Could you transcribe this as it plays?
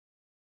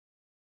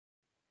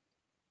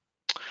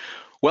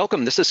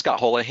Welcome, this is Scott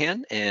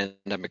Holohan, and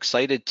I'm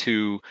excited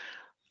to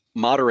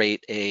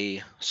moderate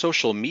a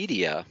social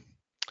media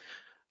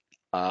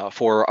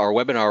for our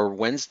webinar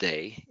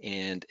Wednesday,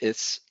 and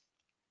it's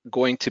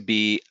going to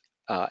be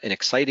an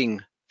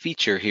exciting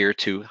feature here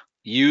to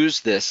use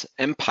this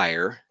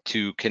empire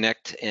to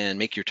connect and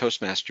make your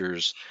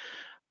Toastmasters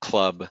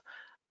club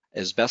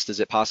as best as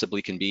it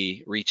possibly can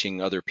be,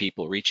 reaching other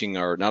people, reaching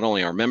not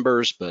only our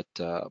members, but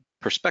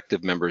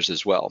prospective members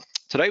as well.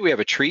 Today we have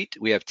a treat.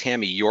 We have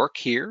Tammy York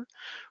here,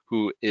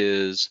 who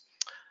is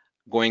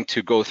going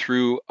to go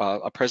through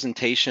a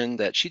presentation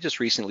that she just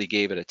recently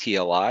gave at a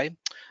TLI.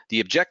 The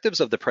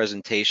objectives of the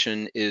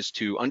presentation is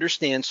to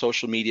understand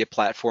social media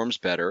platforms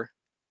better.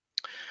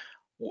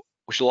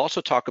 She'll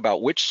also talk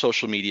about which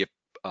social media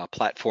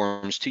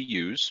platforms to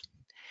use,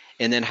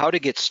 and then how to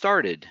get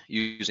started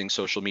using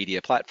social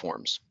media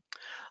platforms.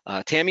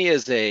 Tammy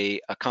is a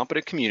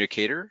competent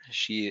communicator.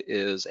 She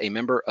is a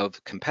member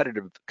of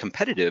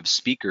competitive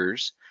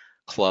speakers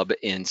club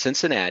in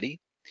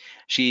Cincinnati.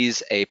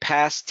 She's a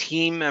past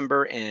team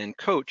member and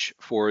coach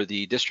for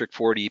the District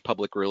 40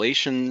 Public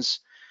Relations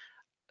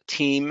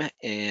team,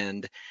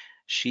 and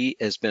she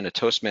has been a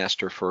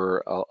Toastmaster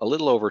for a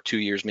little over 2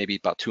 years, maybe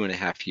about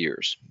 2.5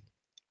 years.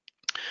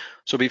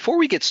 So before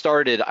we get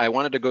started, I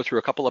wanted to go through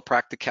a couple of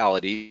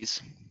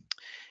practicalities.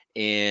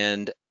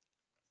 And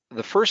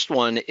the first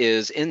one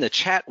is in the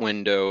chat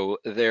window,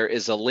 there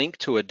is a link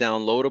to a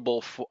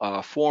downloadable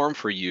form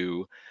for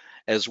you,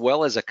 as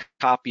well as a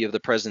copy of the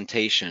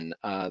presentation.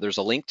 There's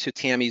a link to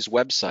Tammy's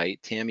website.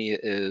 Tammy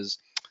is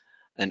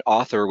an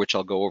author, which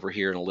I'll go over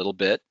here in a little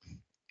bit.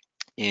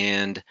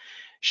 And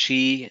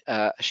she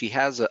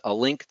has a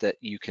link that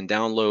you can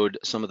download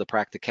some of the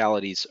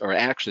practicalities, or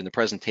actually in the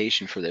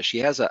presentation for this. She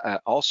has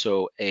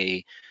also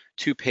a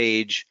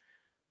 2-page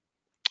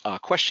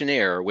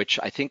questionnaire, which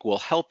I think will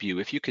help you.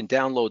 If you can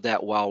download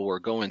that while we're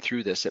going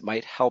through this, it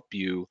might help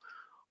you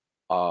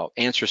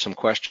answer some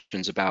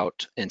questions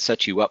about and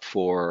set you up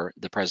for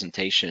the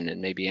presentation,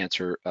 and maybe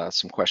answer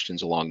some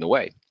questions along the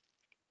way.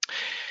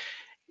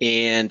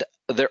 And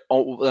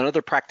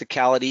another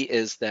practicality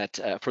is that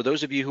for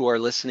those of you who are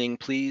listening,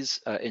 please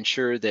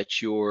ensure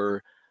that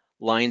your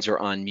lines are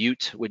on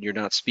mute when you're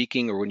not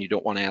speaking or when you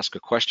don't want to ask a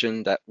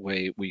question. That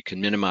way we can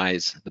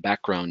minimize the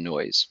background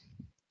noise.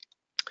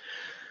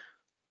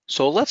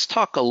 So let's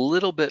talk a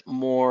little bit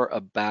more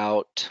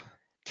about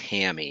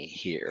Tammy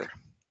here.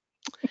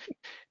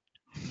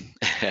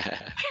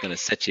 I'm gonna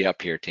set you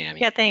up here,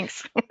 Tammy. Yeah,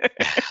 thanks.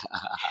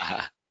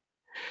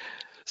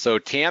 So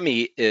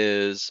Tammy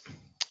is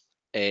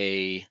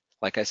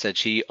like I said,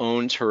 she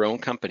owns her own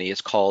company.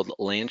 It's called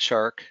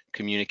Landshark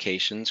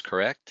Communications,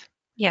 correct?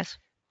 Yes.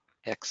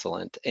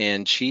 Excellent.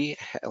 And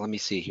let me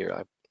see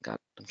here. I'm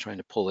trying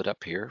to pull it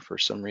up here. For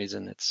some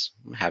reason,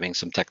 I'm having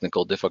some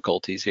technical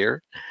difficulties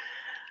here.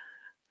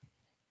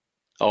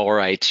 All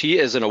right, she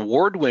is an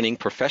award-winning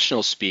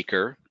professional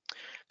speaker,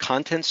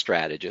 content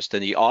strategist,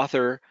 and the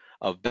author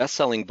of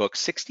best-selling book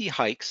 60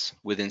 Hikes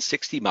Within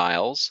 60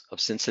 Miles of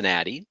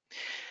Cincinnati.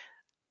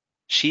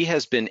 She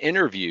has been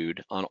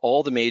interviewed on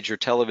all the major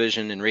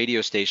television and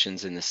radio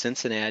stations in the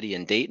Cincinnati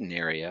and Dayton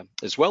area,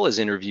 as well as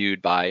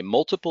interviewed by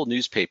multiple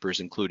newspapers,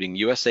 including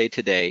USA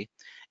Today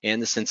and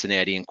the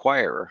Cincinnati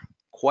Enquirer.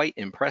 Quite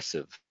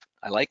impressive.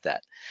 I like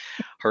that.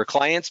 Her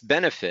clients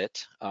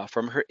benefit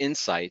from her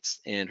insights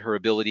and her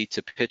ability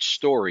to pitch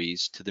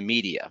stories to the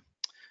media.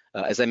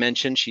 As I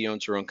mentioned, she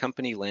owns her own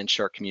company,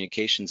 Landshark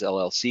Communications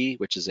LLC,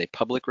 which is a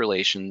public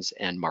relations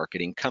and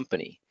marketing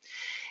company.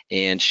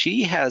 And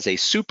she has a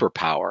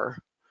superpower,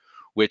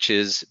 which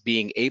is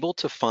being able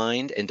to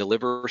find and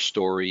deliver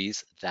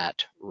stories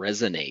that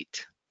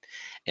resonate.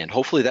 And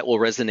hopefully that will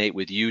resonate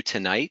with you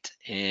tonight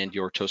and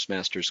your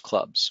Toastmasters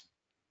clubs.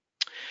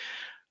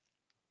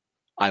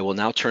 I will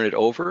now turn it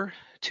over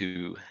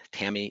to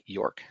Tammy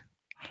York.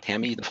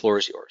 Tammy, the floor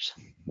is yours.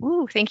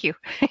 Ooh, thank you.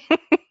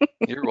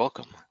 You're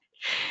welcome.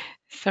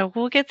 So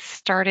we'll get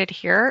started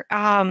here.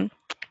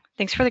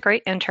 Thanks for the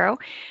great intro.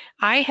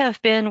 I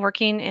have been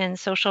working in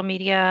social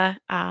media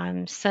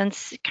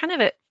since kind of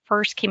it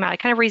first came out. I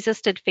kind of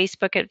resisted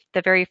Facebook at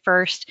the very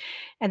first,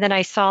 and then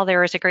I saw there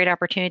was a great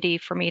opportunity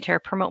for me to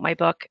promote my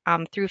book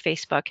through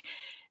Facebook.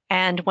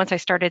 And once I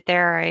started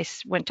there, I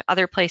went to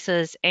other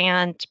places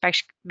and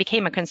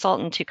became a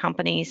consultant to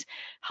companies,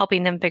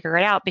 helping them figure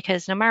it out,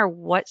 because no matter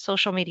what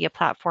social media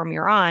platform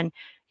you're on,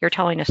 you're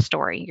telling a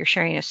story, you're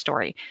sharing a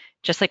story.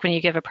 Just like when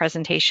you give a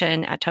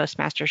presentation at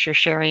Toastmasters, you're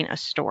sharing a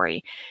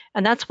story.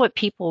 And that's what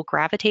people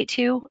gravitate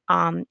to.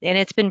 And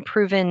it's been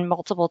proven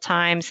multiple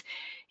times.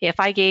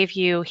 If I gave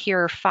you,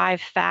 here are 5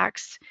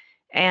 facts,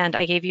 and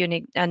I gave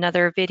you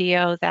another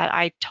video that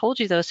I told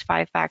you those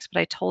 5 facts,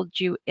 but I told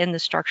you in the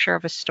structure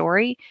of a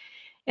story.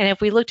 And if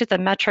we looked at the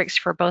metrics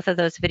for both of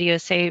those videos,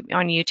 say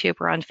on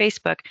YouTube or on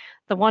Facebook,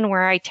 the one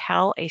where I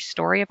tell a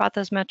story about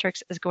those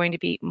metrics is going to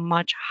be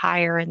much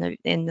higher in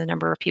the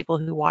number of people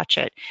who watch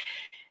it.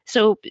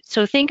 So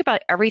think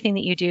about everything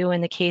that you do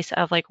in the case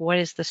of, like, what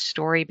is the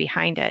story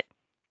behind it?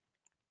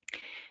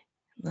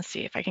 Let's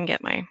see if I can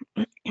get my,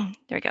 there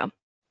we go.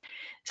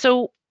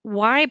 So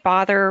why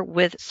bother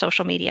with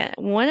social media?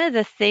 One of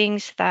the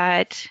things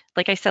that,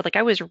 like I said, like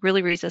I was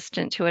really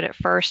resistant to it at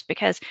first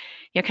because,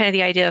 kind of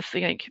the idea of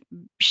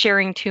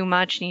sharing too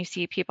much, and you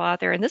see people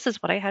out there, and this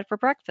is what I had for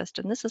breakfast,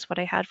 and this is what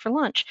I had for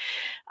lunch,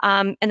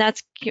 and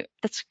that's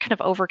kind of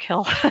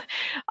overkill.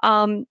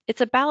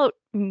 It's about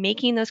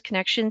making those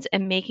connections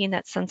and making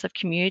that sense of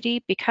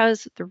community,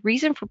 because the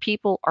reason for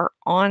people are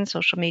on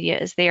social media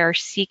is they are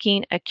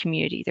seeking a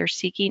community, they're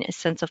seeking a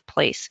sense of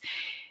place.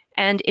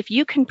 And if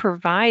you can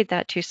provide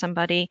that to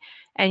somebody,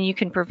 and you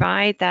can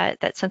provide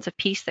that sense of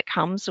peace that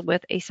comes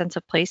with a sense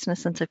of place and a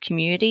sense of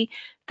community,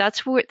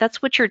 that's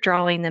what you're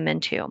drawing them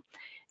into.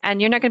 And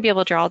you're not going to be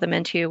able to draw them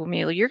into,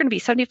 you're going to be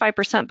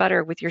 75%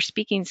 better with your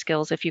speaking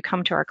skills if you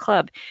come to our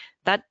club.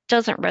 That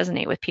doesn't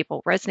resonate with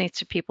people. What resonates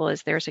with people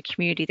is there's a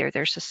community there,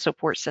 there's a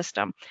support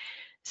system.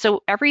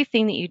 So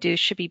everything that you do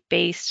should be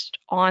based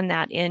on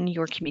that in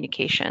your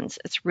communications.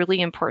 It's really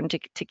important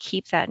to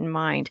keep that in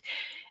mind.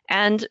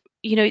 And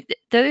the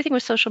other thing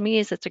with social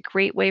media is it's a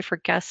great way for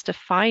guests to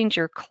find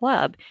your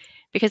club,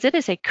 because it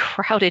is a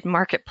crowded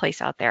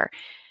marketplace out there.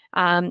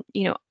 In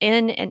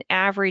an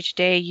average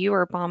day, you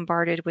are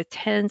bombarded with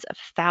tens of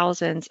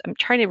thousands. I'm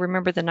trying to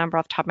remember the number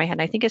off the top of my head.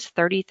 I think it's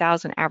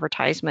 30,000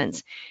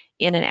 advertisements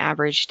in an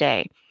average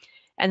day.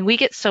 And we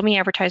get so many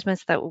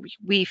advertisements that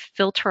we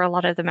filter a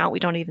lot of them out. We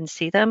don't even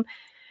see them,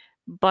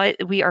 but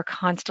we are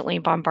constantly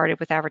bombarded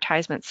with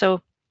advertisements.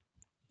 So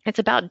it's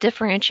about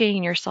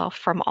differentiating yourself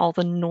from all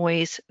the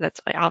noise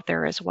that's out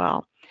there as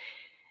well.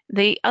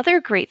 The other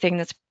great thing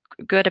that's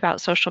good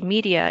about social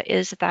media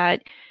is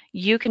that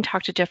you can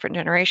talk to different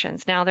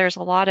generations. Now, there's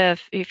a lot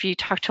of, if you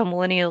talk to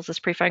millennials, it's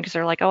pretty fun because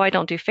they're like, oh, I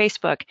don't do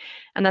Facebook.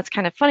 And that's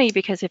kind of funny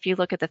because if you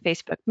look at the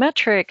Facebook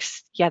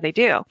metrics, yeah, they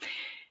do.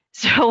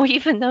 So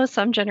even though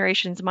some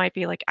generations might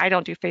be like, I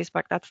don't do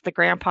Facebook, that's the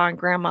grandpa and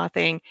grandma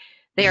thing,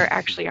 they are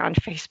actually on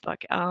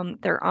Facebook.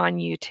 They're on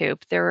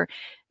YouTube. They're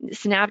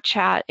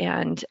Snapchat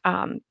and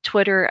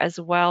Twitter as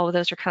well.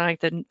 Those are kind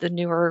of like the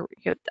newer,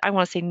 I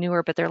want to say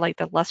newer, but they're like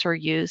the lesser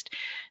used.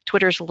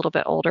 Twitter's a little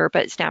bit older,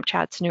 but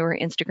Snapchat's newer,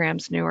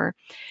 Instagram's newer.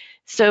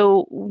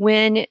 So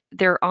when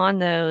they're on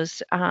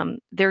those,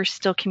 they're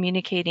still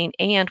communicating,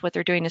 and what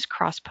they're doing is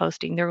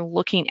cross-posting. They're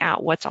looking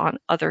at what's on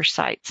other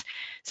sites.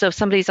 So if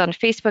somebody's on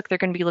Facebook, they're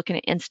going to be looking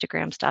at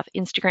Instagram stuff.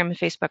 Instagram and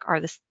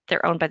Facebook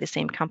they're owned by the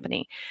same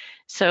company.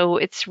 So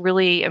it's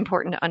really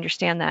important to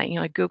understand that,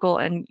 like Google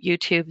and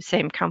YouTube,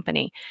 same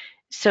company.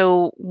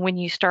 So when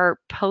you start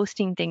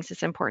posting things,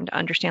 it's important to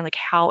understand like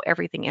how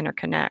everything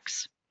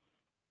interconnects.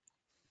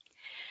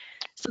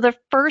 So the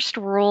first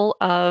rule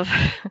of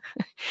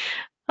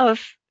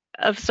of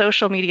of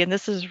social media, and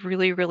this is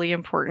really, really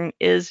important,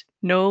 is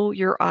know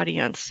your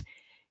audience.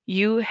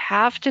 You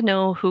have to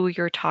know who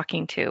you're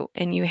talking to,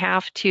 and you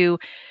have to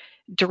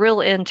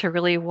drill into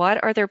really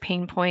what are their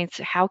pain points,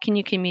 how can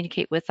you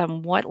communicate with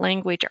them, what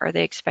language are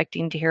they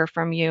expecting to hear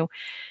from you,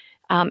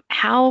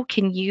 how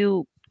can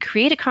you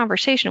create a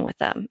conversation with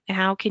them,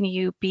 how can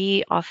you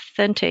be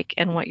authentic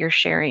in what you're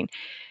sharing.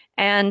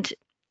 And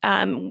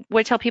what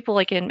I tell people,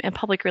 like in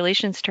public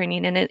relations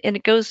training, and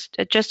it goes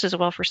just as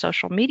well for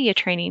social media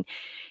training,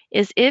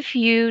 is if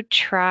you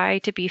try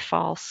to be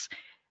false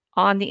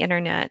on the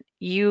internet,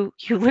 you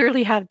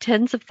literally have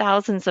tens of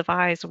thousands of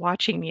eyes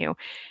watching you.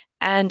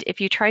 And if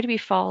you try to be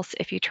false,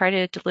 if you try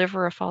to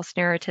deliver a false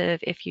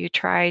narrative, if you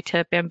try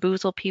to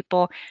bamboozle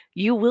people,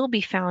 you will be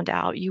found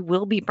out. You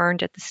will be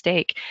burned at the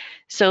stake.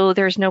 So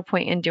there's no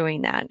point in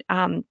doing that.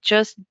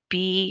 Just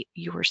be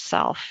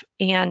yourself.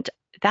 And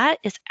that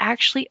is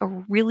actually a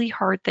really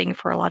hard thing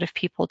for a lot of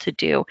people to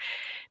do,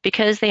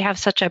 because they have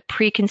such a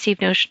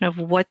preconceived notion of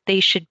what they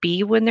should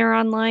be when they're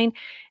online,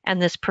 and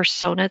this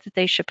persona that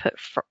they should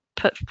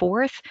put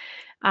forth.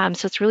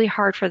 So it's really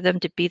hard for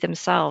them to be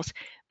themselves,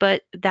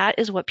 but that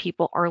is what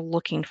people are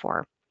looking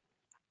for.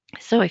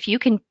 So if you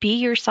can be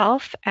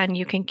yourself and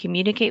you can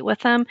communicate with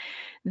them,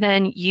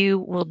 then you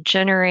will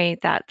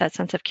generate that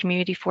sense of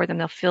community for them.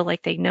 They'll feel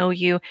like they know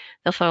you.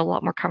 They'll feel a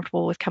lot more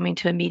comfortable with coming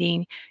to a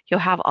meeting.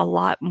 You'll have a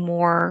lot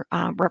more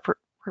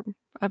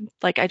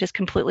like I just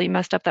completely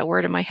messed up that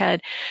word in my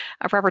head.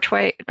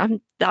 Repertoire.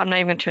 I'm not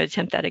even going to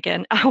attempt that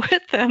again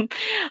with them.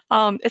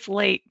 It's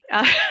late.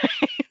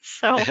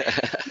 So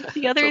the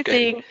It's other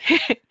okay. thing,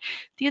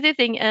 the other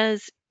thing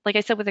is, like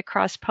I said, with the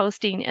cross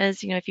posting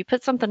is, if you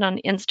put something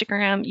on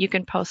Instagram, you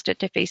can post it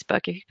to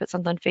Facebook. If you put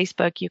something on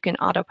Facebook, you can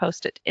auto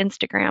post it to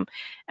Instagram.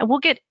 And we'll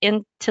get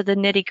into the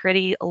nitty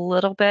gritty a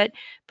little bit,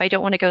 but I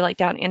don't want to go like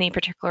down any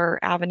particular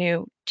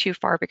avenue too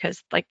far,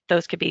 because like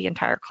those could be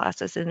entire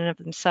classes in and of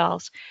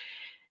themselves.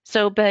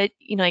 So, but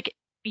like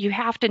you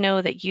have to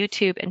know that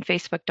YouTube and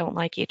Facebook don't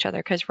like each other,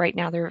 because right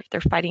now they're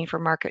fighting for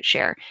market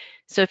share.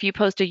 So if you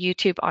post a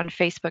YouTube on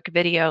Facebook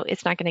video,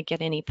 it's not going to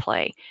get any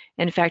play.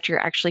 In fact, you're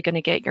actually going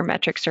to get, your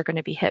metrics are going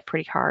to be hit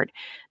pretty hard,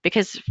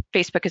 because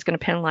Facebook is going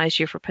to penalize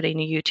you for putting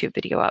a YouTube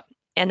video up.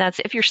 And that's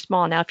if you're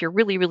small. Now, if you're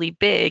really, really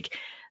big,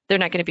 they're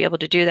not going to be able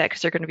to do that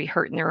because they're going to be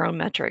hurting their own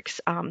metrics.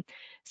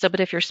 But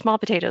if you're small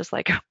potatoes,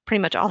 like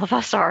pretty much all of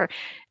us are,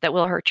 that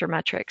will hurt your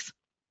metrics.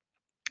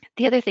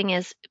 The other thing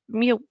is,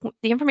 the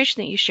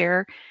information that you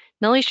share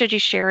not only should you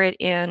share it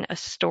in a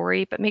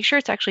story, but make sure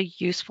it's actually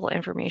useful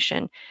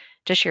information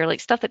to share, like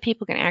stuff that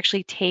people can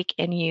actually take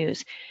and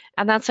use.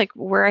 And that's like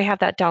where I have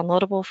that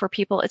downloadable for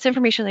people. It's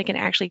information they can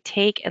actually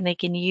take and they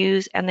can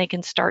use and they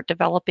can start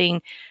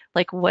developing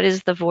like what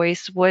is the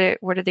voice, what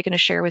are they going to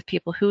share with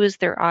people, who is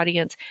their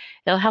audience.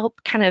 It'll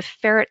help kind of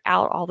ferret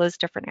out all those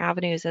different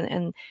avenues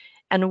and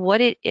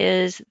what it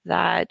is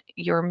that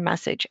your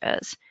message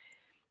is.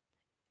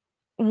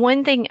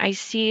 One thing I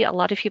see a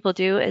lot of people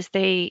do is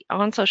they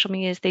on social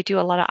media is they do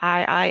a lot of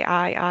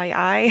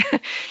I.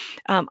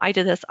 I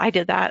did this, I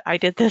did that, I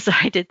did this,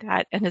 I did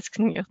that, and it's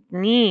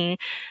me.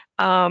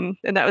 And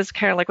that was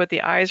kind of like with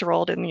the eyes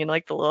rolled and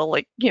like the little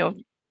like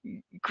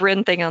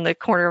grin thing on the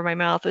corner of my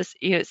mouth is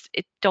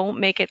it don't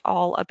make it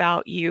all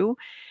about you.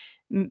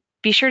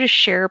 Be sure to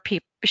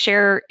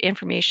share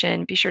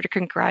information, be sure to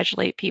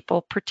congratulate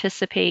people,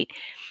 participate,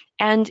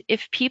 and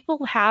if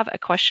people have a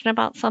question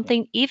about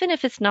something, even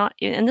if it's not,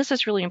 and this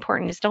is really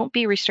important, is don't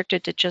be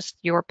restricted to just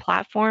your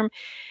platform.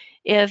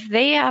 If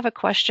they have a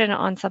question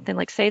on something,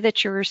 like say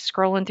that you're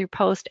scrolling through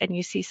post and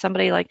you see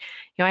somebody like,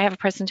 I have a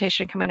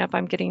presentation coming up,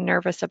 I'm getting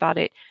nervous about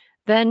it,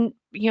 then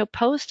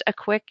post a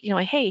quick,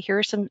 like, hey,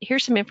 here's some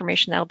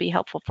information that'll be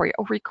helpful for you.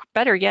 Or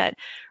better yet,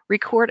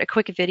 record a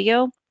quick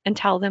video and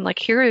tell them like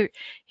here's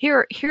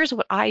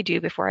what I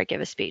do before I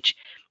give a speech.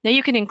 Now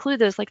you can include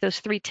those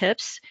 3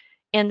 tips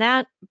in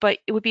that, but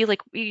it would be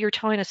like you're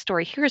telling a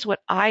story. Here's what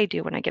I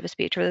do when I give a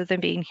speech, rather than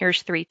being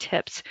here's 3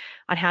 tips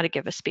on how to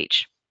give a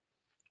speech.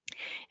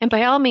 And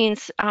by all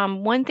means,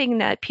 one thing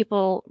that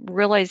people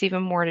realize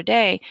even more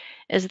today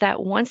is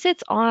that once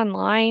it's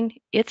online,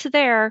 it's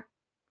there.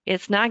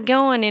 It's not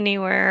going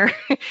anywhere.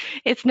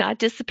 It's not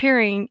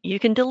disappearing. You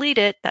can delete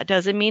it. That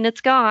doesn't mean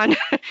it's gone.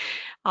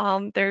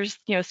 There's,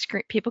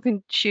 people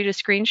can shoot a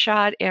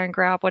screenshot and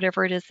grab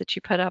whatever it is that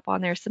you put up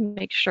on there. So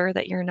make sure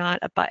that you're not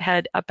a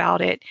butthead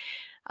about it,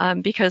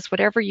 because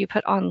whatever you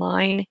put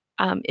online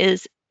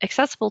is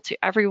accessible to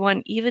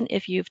everyone, even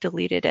if you've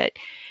deleted it.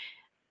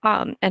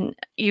 And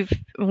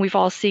we've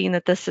all seen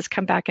that this has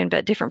come back and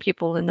bit different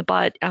people in the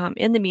butt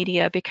in the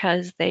media,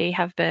 because they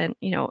have been,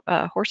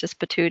 horses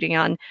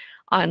patooting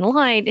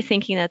online,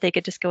 thinking that they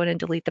could just go in and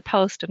delete the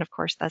post, and of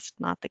course that's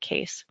not the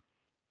case.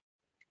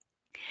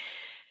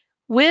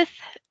 With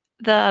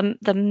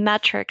the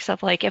metrics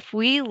of like, if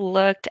we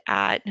looked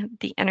at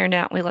the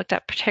internet, we looked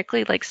at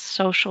particularly like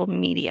social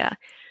media,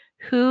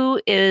 who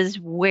is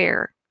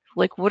where,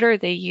 like what are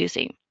they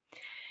using?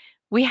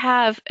 We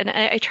have, and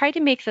I tried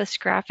to make this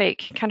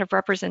graphic kind of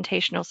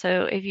representational.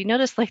 So if you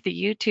notice, like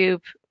the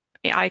YouTube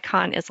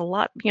icon is a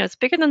lot, it's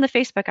bigger than the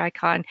Facebook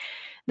icon.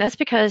 That's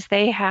because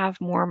they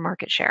have more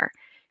market share.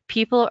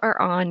 People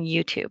are on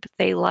YouTube.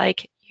 They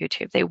like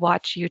YouTube. They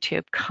watch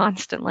YouTube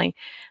constantly.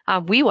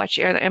 We watch,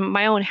 in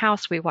my own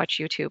house, we watch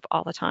YouTube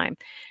all the time,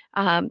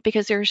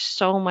 because there's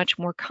so much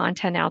more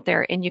content out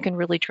there, and you can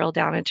really drill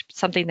down into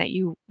something that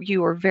you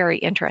are very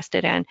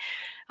interested in.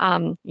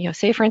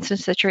 Say for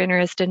instance that you're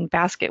interested in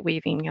basket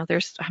weaving.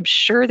 I'm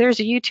sure there's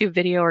a YouTube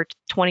video or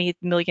 20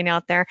 million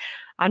out there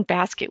on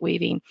basket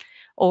weaving.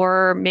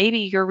 Or maybe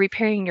you're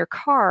repairing your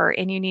car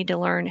and you need to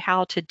learn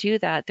how to do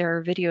that. There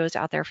are videos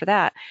out there for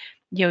that.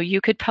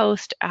 You could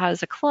post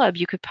as a club,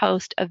 you could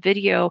post a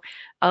video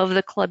of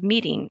the club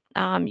meeting.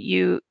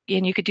 You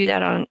could do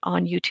that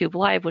on YouTube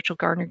Live, which will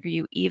garner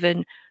you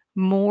even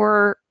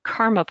more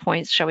karma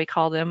points, shall we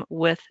call them,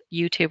 with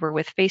YouTube or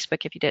with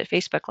Facebook if you did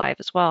Facebook Live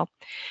as well.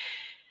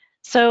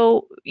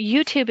 So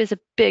YouTube is a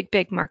big,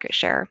 big market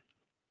share.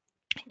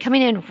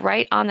 Coming in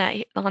right on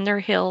their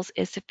heels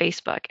is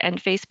Facebook,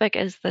 and Facebook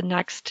is the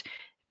next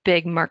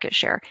big market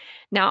share.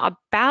 Now,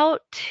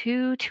 about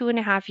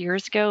 2.5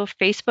 years ago,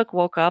 Facebook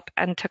woke up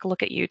and took a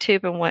look at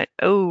YouTube and went,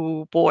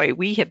 oh boy,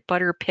 we had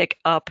better pick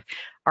up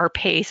our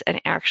pace and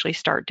actually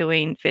start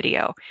doing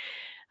video.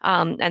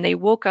 And they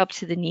woke up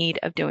to the need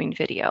of doing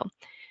video.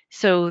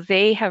 So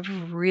they have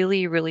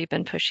really, really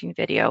been pushing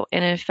video.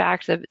 And in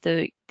fact,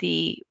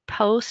 the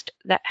posts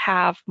that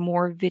have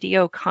more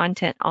video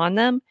content on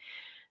them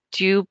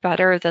do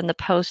better than the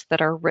posts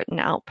that are written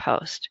out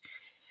posts.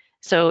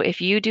 So if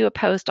you do a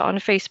post on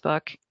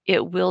Facebook,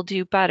 it will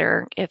do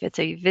better if it's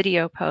a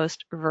video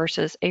post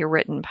versus a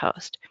written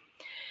post.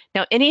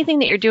 Now, anything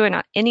that you're doing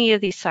on any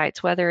of these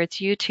sites, whether it's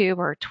YouTube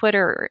or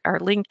Twitter or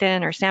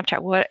LinkedIn or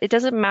Snapchat, it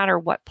doesn't matter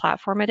what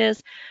platform it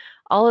is,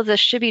 all of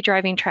this should be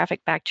driving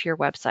traffic back to your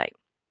website.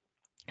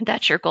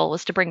 That's your goal,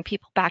 is to bring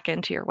people back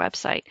into your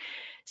website.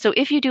 So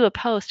if you do a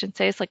post and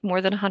say it's like more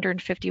than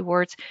 150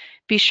 words,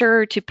 be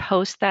sure to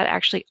post that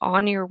actually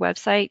on your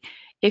website.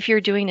 If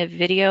you're doing a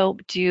video,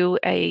 do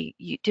a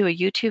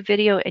YouTube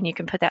video and you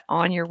can put that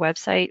on your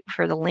website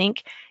for the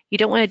link. You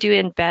don't want to do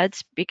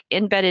embeds.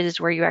 Embedded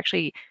is where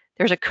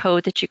there's a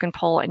code that you can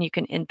pull and you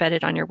can embed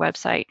it on your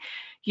website.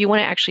 You want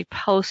to actually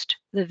post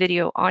the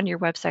video on your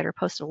website or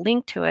post a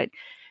link to it,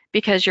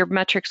 because your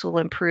metrics will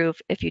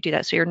improve if you do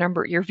that. So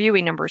your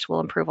viewing numbers will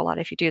improve a lot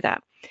if you do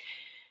that.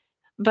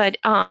 But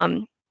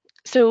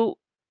so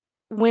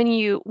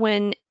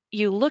when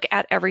you look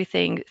at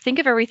everything, think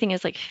of everything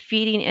as like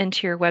feeding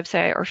into your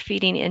website or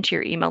feeding into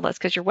your email list,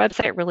 because your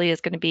website really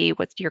is going to be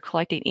what you're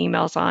collecting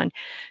emails on,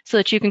 so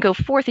that you can go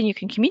forth and you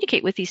can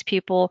communicate with these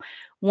people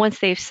once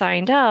they've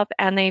signed up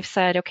and they've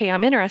said, okay,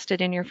 I'm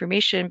interested in your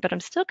information, but I'm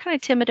still kind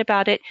of timid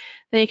about it.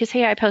 Then you can say,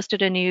 hey, I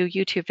posted a new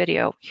YouTube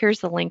video.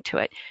 Here's the link to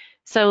it.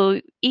 So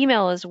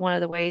email is one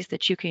of the ways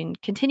that you can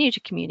continue to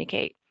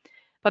communicate.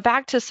 But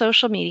back to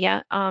social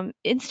media,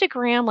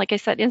 Instagram, like I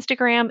said,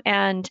 Instagram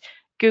and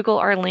Google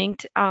are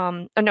linked.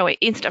 Oh no, wait,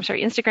 I'm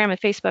sorry, Instagram and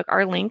Facebook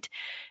are linked.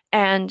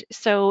 And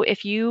so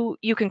if you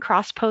can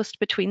cross post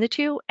between the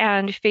two,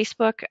 and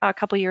Facebook a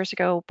couple years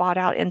ago bought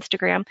out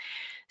Instagram.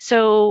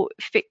 So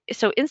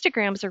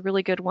Instagram is a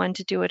really good one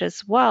to do it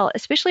as well,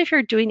 especially if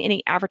you're doing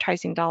any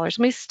advertising dollars.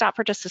 Let me stop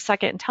for just a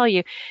second and tell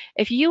you,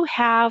 if you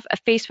have a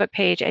Facebook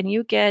page and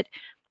you get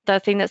the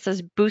thing that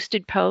says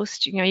boosted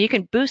post, you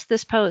can boost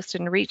this post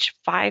and reach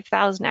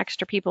 5,000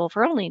 extra people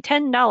for only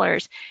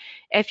 $10.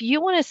 If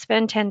you want to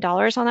spend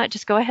 $10 on that,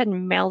 just go ahead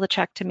and mail the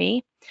check to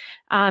me,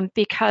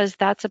 because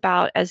that's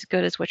about as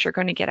good as what you're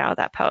going to get out of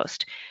that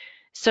post.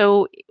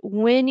 So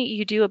when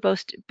you do a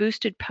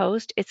boosted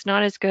post, it's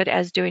not as good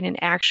as doing an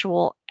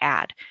actual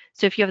ad.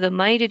 So if you have the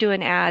money to do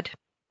an ad,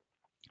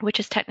 which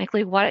is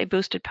technically what a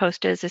boosted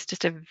post is, it's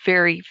just a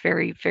very,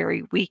 very,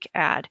 very weak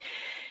ad,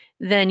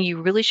 then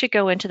you really should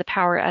go into the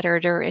Power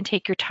Editor and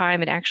take your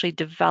time and actually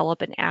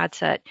develop an ad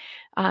set,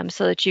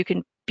 so that you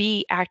can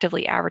be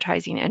actively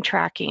advertising and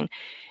tracking.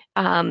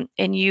 And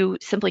you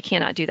simply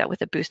cannot do that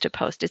with a boosted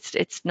post.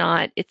 It's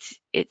not,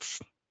 it's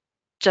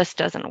just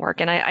doesn't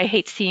work. And I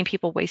hate seeing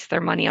people waste their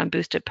money on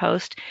boosted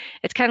post.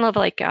 It's kind of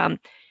like,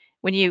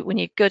 when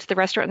you go to the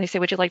restaurant and they say,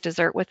 "Would you like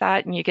dessert with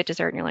that?" And you get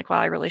dessert and you're like, "Well,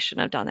 I really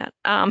shouldn't have done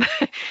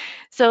that."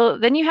 So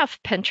then you have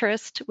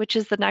Pinterest, which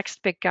is the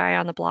next big guy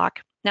on the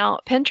block. Now,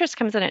 Pinterest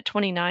comes in at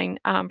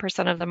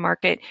 29% of the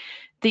market.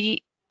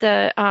 The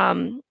the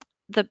um,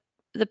 the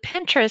the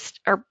Pinterest,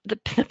 or the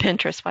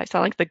Pinterest, I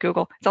sound like the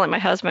Google. I sound like my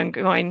husband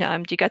going,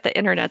 "Do you got the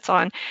internets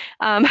on?"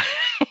 Um,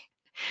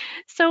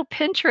 so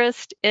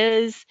Pinterest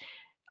is,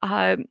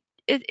 um,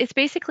 it's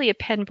basically a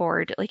pin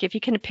board. Like if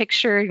you can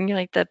picture,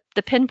 like the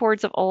pin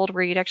boards of old,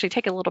 where you'd actually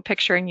take a little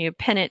picture and you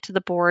pin it to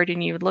the board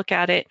and you would look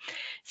at it.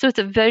 So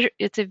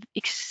it's a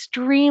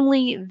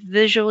extremely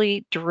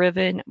visually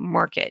driven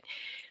market,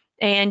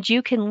 and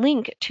you can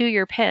link to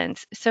your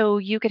pins. So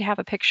you could have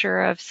a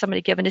picture of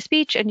somebody giving a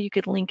speech, and you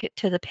could link it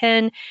to the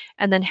pin,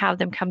 and then have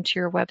them come to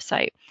your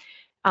website.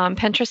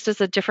 Pinterest is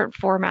a different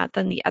format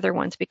than the other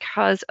ones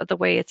because of the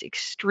way it's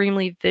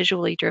extremely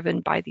visually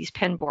driven by these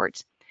pin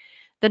boards.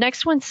 The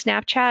next one,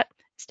 Snapchat.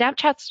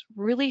 Snapchat's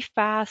really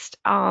fast.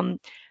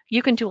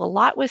 You can do a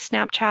lot with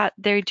Snapchat.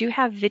 They do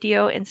have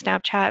video in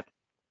Snapchat,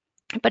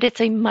 but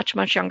it's a much,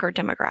 much younger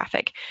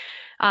demographic.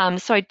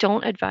 So I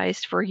don't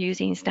advise for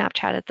using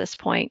Snapchat at this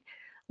point.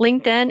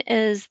 LinkedIn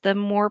is the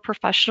more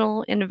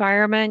professional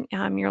environment.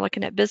 You're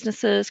looking at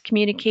businesses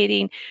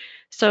communicating.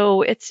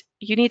 So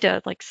you need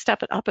to like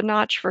step it up a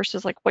notch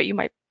versus like what you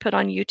might put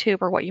on YouTube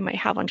or what you might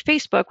have on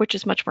Facebook, which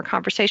is much more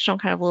conversational,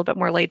 kind of a little bit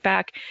more laid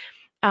back.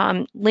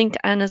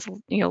 LinkedIn is,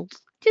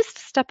 just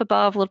a step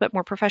above, a little bit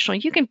more professional.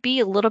 You can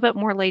be a little bit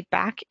more laid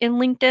back in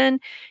LinkedIn.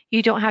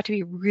 You don't have to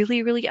be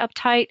really, really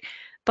uptight.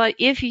 But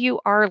if you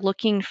are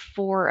looking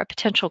for a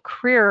potential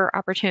career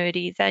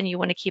opportunity, then you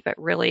want to keep it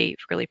really,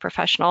 really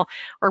professional,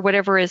 or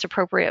whatever is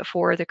appropriate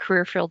for the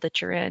career field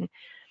that you're in.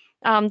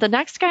 The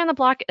next guy on the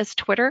block is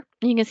Twitter.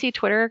 You can see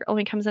Twitter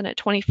only comes in at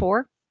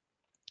 24,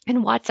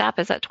 and WhatsApp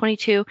is at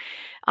 22.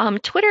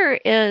 Twitter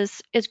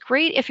is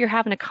great if you're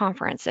having a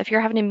conference, if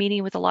you're having a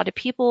meeting with a lot of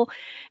people,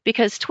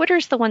 because Twitter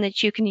is the one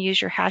that you can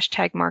use your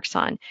hashtag marks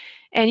on.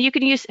 And you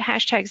can use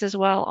hashtags as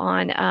well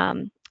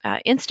on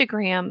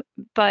Instagram,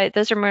 but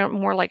those are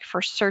more like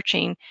for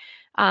searching.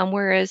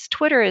 Whereas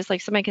Twitter is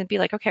like, somebody can be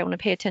like, okay, I want to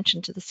pay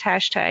attention to this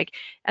hashtag,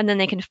 and then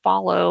they can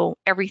follow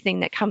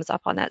everything that comes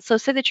up on that. So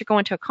say that you're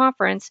going to a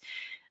conference,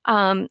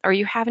 or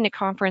you're having a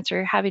conference or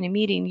you're having a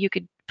meeting, you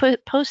could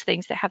post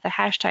things that have the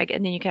hashtag,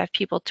 and then you can have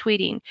people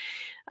tweeting.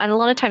 And a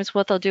lot of times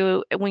what they'll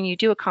do when you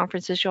do a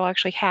conference is you'll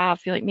actually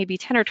have like maybe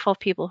 10 or 12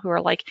 people who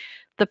are like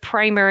the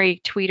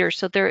primary tweeters.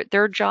 So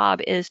their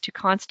job is to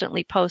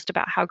constantly post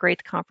about how great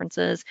the conference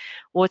is,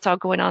 what's all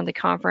going on at the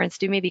conference,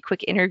 do maybe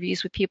quick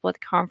interviews with people at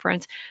the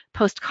conference,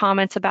 post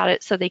comments about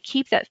it. So they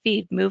keep that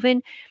feed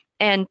moving.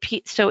 And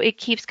so it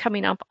keeps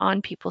coming up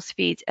on people's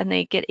feeds, and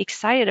they get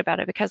excited about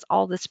it because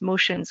all this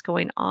motion's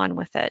going on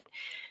with it.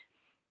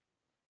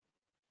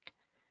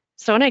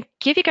 So I want to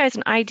give you guys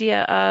an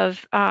idea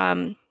of,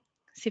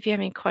 see if you have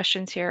any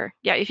questions here.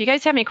 Yeah, if you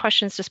guys have any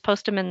questions, just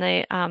post them in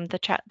the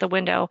chat, the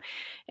window.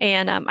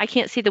 And I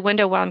can't see the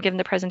window while I'm giving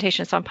the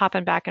presentation, so I'm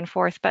popping back and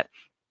forth. But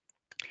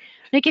I'm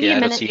going to give you Yeah, a I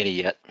don't minute. see any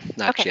yet.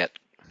 Not Okay. yet.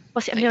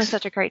 Well, see, I'm doing Thanks.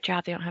 such a great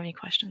job. They don't have any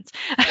questions.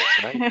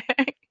 That's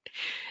right.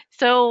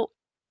 So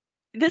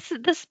this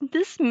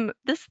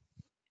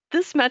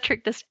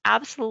metric, this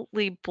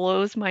absolutely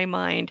blows my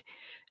mind.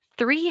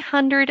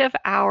 300 of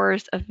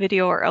hours of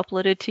video are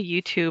uploaded to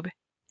YouTube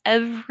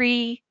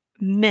every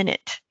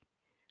minute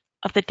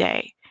of the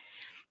day.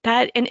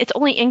 That and it's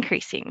only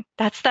increasing.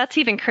 That's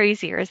even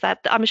crazier. Is that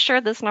I'm sure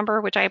this number,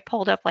 which I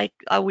pulled up like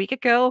a week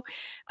ago,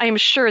 I am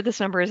sure this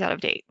number is out of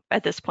date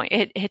at this point.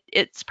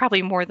 It's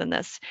probably more than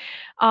this.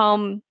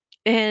 Um,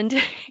 and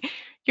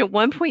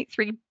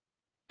 1.3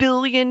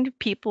 billion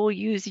people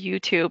use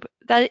YouTube.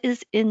 That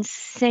is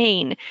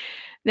insane.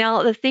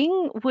 Now, the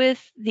thing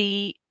with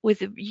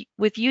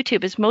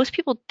YouTube is most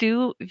people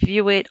do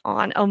view it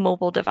on a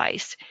mobile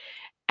device.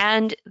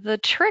 And the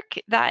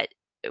trick that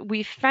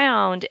we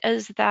found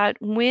is that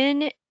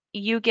when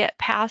you get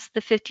past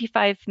the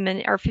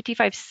 55-minute or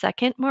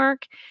 55-second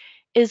mark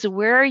is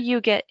where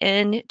you get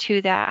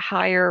into that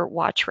higher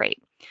watch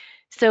rate.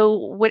 So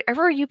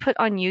whatever you put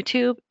on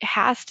YouTube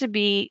has to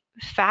be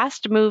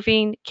fast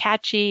moving,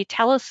 catchy,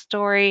 tell a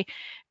story,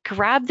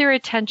 grab their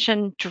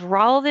attention,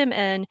 draw them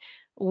in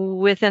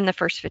within the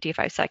first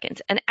 55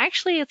 seconds. And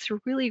actually, it's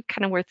really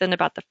kind of within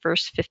about the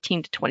first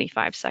 15 to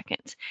 25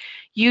 seconds.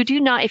 You do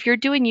not, if you're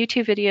doing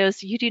YouTube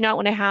videos, you do not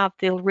want to have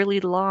the really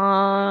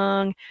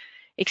long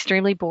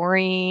extremely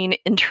boring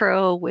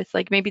intro with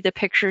like maybe the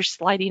pictures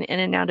sliding in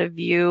and out of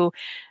view.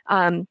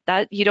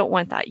 That you don't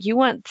want that. You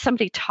want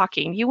somebody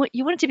talking. You want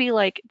it to be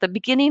like the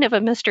beginning of a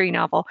mystery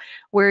novel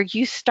where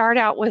you start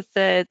out with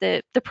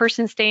the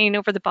person standing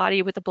over the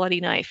body with a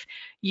bloody knife.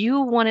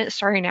 You want it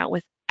starting out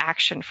with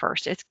action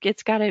first.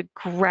 It's got to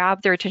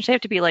grab their attention. They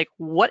have to be like,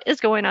 what is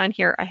going on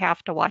here? I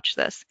have to watch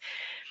this.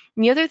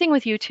 And the other thing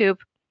with YouTube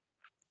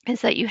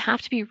is that you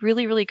have to be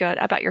really, really good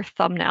about your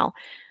thumbnail.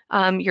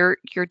 Your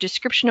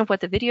description of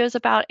what the video is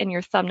about and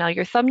your thumbnail.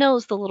 Your thumbnail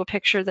is the little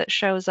picture that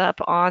shows up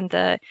on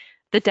the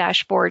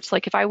dashboards.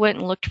 Like if I went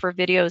and looked for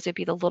videos, it'd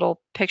be the little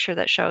picture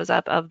that shows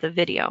up of the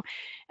video.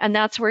 And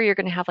that's where you're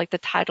going to have like the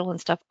title and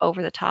stuff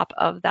over the top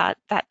of that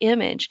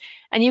image.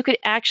 And you could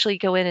actually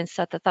go in and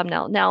set the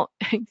thumbnail. Now,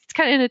 it's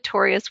kind of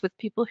notorious with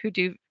people who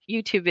do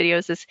YouTube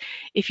videos is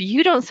if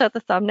you don't set the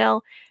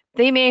thumbnail,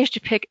 they managed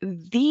to pick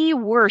the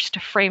worst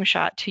frame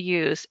shot to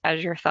use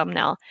as your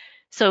thumbnail.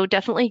 So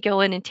definitely go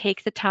in and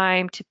take the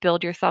time to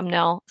build your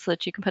thumbnail so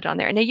that you can put it on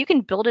there. And now you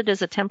can build it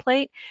as a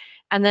template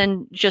and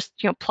then just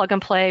plug and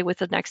play with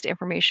the next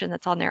information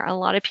that's on there. A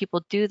lot of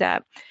people do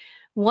that.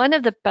 One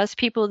of the best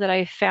people that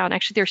I found,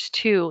 actually there's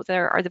two that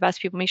are the best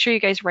people. Make sure you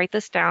guys write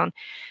this down.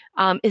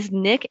 Is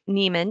Nick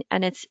Nieman,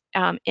 and it's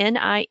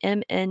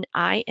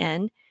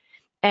Nimmin.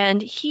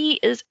 And he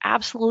is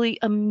absolutely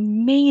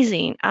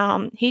amazing.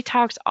 He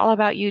talks all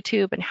about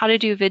YouTube and how to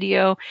do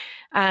video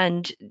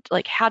and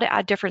like how to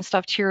add different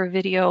stuff to your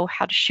video,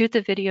 how to shoot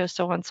the video,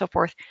 so on and so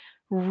forth.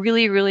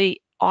 Really,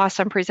 really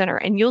awesome presenter.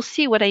 And you'll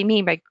see what I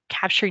mean by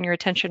capturing your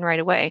attention right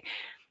away.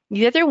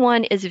 The other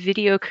one is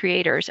Video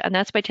Creators, and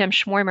that's by Tim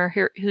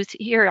Schmoimer, who's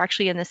here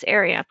actually in this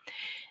area.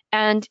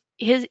 And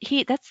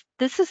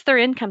this is their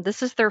income.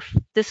 This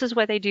is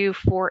what they do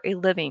for a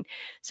living.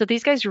 So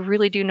these guys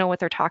really do know what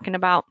they're talking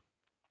about.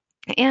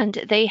 And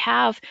they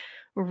have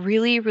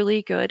really,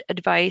 really good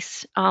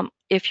advice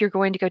if you're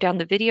going to go down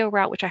the video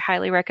route, which I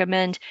highly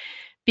recommend,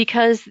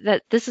 because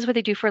this is what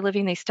they do for a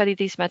living. They study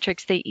these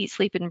metrics, they eat,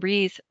 sleep, and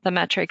breathe the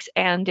metrics,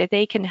 and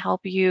they can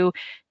help you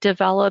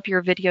develop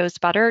your videos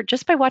better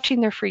just by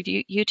watching their free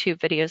YouTube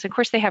videos. Of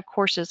course, they have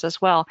courses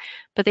as well,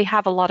 but they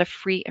have a lot of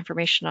free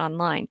information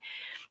online.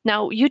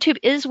 Now, YouTube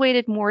is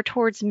weighted more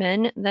towards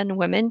men than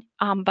women,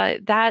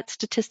 but that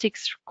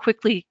statistic's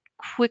quickly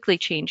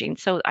changing.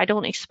 So I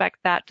don't expect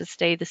that to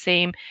stay the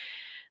same.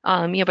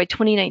 By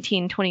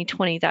 2019,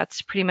 2020,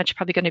 that's pretty much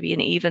probably going to be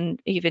an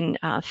even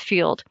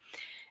field.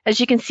 As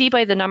you can see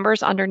by the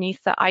numbers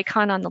underneath the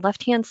icon on the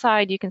left-hand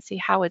side, you can see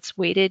how it's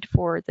weighted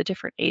for the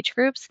different age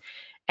groups.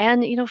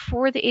 And,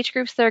 for the age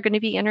groups that are going to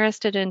be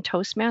interested in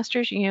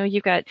Toastmasters,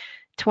 you've got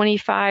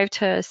 25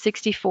 to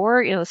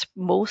 64, it's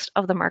most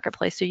of the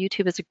marketplace. So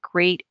YouTube is a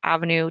great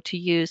avenue to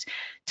use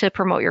to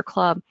promote your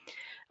club.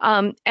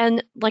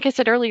 And like I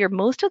said earlier,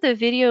 most of the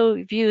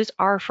video views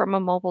are from a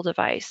mobile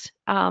device.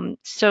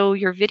 So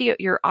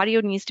your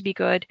audio needs to be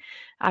good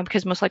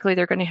because most likely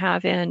they're going to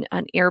have an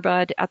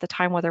earbud at the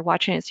time while they're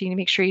watching it. So you need to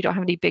make sure you don't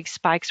have any big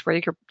spikes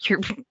where you're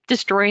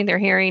destroying their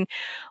hearing,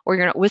 or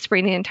you're not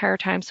whispering the entire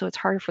time, so it's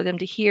harder for them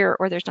to hear,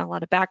 or there's not a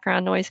lot of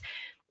background noise.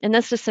 And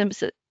that's just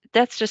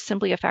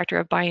simply a factor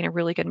of buying a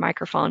really good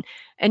microphone.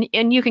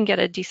 And you can get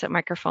a decent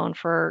microphone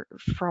for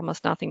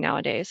almost nothing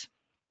nowadays.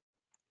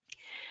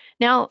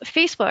 Now,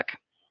 Facebook's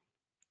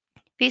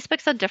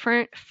a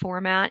different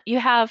format. You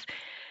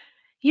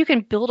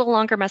can build a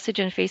longer message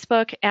in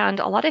Facebook,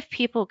 and a lot of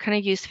people kind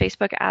of use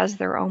Facebook as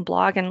their own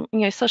blog. And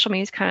social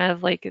media is kind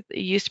of like it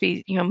used to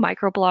be,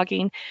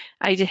 microblogging.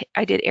 I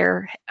did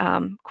air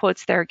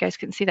quotes there. You guys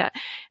can see that,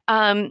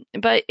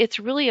 but it's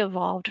really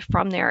evolved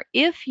from there.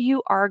 If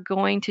you are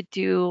going to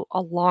do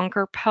a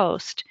longer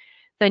post,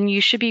 then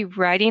you should be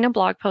writing a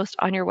blog post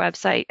on your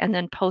website and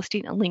then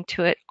posting a link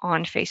to it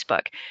on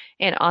Facebook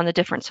and on the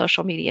different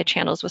social media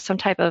channels with some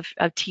type of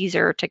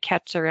teaser to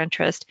catch their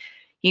interest.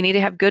 You need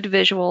to have good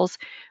visuals,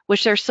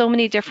 which there's so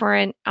many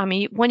different,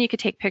 one, you could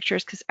take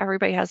pictures because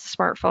everybody has a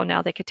smartphone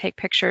now, they could take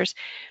pictures.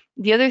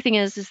 The other thing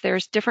is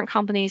there's different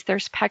companies.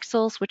 There's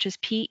Pexels, which is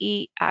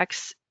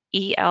Pexels,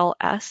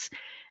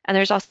 And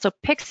there's also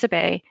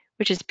Pixabay,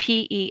 which is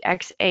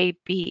Pexabay.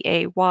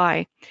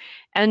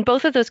 And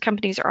both of those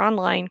companies are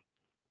online,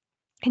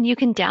 and you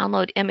can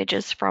download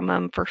images from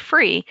them for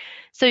free.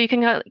 So you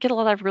can get a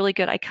lot of really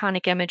good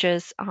iconic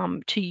images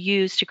to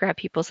use to grab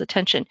people's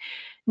attention.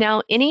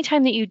 Now,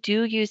 anytime that you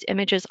do use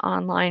images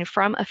online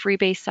from a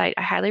free-based site,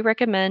 I highly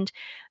recommend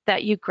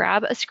that you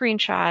grab a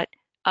screenshot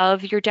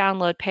of your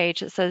download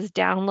page that says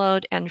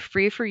download and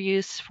free for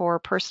use for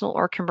personal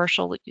or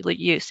commercial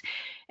use.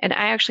 And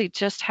I actually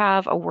just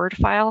have a Word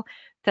file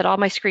that all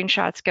my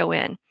screenshots go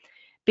in,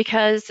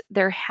 because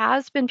there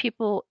have been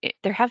people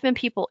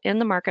in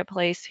the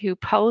marketplace who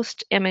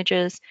post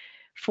images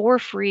for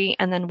free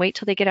and then wait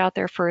till they get out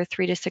there for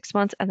 3 to 6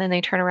 months, and then they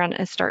turn around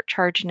and start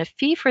charging a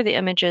fee for the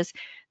images.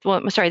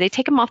 Well, sorry, they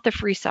take them off the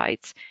free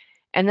sites,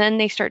 and then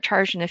they start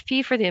charging a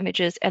fee for the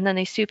images, and then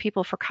they sue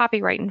people for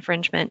copyright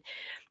infringement.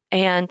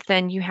 And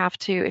then you have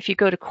to, if you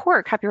go to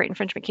court, copyright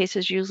infringement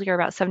cases usually are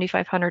about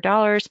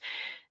 $7,500.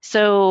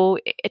 So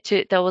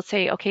they will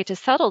say, okay, to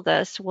settle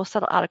this, we'll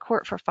settle out of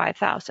court for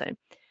 5,000.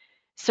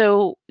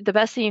 So the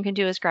best thing you can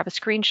do is grab a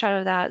screenshot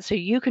of that so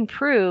you can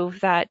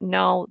prove that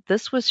no,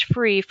 this was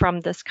free from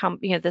this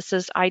company. This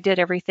is, I did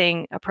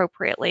everything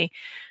appropriately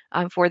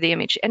for the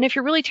image. And if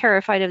you're really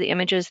terrified of the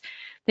images,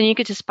 then you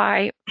could just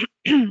buy,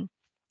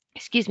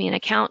 excuse me, an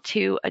account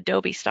to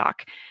Adobe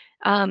Stock.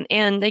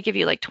 And they give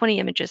you like 20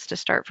 images to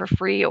start for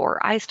free, or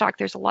iStock.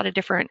 There's a lot of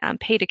different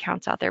paid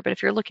accounts out there. But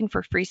if you're looking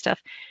for free stuff,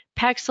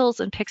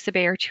 Pexels and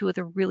Pixabay are two of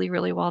the really,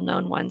 really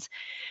well-known ones.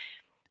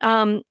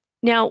 Um,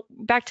 Now,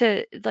 back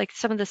to like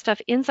some of the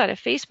stuff inside of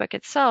Facebook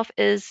itself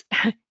is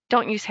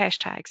don't use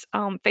hashtags.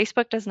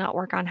 Facebook does not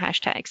work on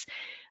hashtags.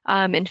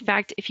 In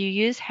fact, if you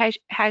use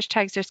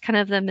hashtags, there's kind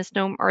of the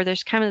misnomer, or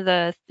there's kind of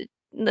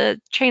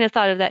the chain of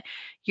thought of that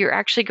you're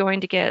actually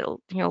going to get a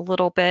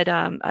little bit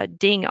a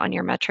ding on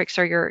your metrics,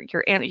 or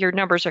your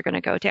numbers are going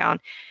to go down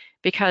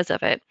because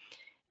of it.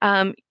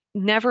 Um,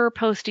 Never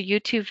post a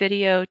YouTube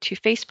video to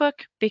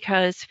Facebook,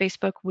 because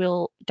Facebook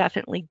will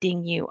definitely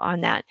ding you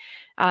on that.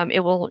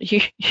 It will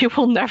you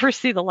will never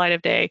see the light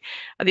of day.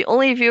 The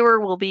only viewer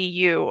will be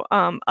you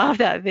of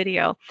that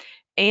video,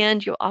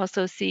 and you'll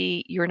also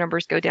see your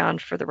numbers go down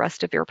for the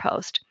rest of your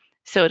post.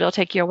 So it'll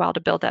take you a while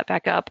to build that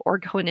back up, or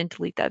go in and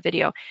delete that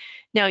video.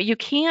 Now you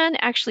can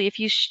actually, if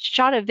you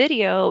shot a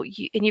video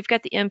and you've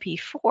got the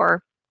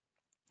MP4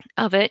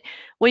 of it,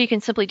 what you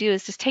can simply do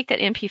is just take that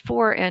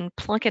MP4 and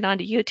plunk it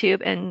onto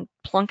YouTube and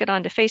plunk it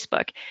onto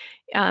Facebook.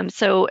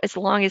 So as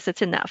long as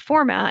it's in that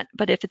format,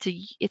 but if it's a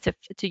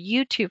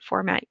YouTube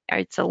format,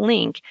 it's a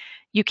link,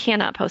 you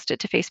cannot post it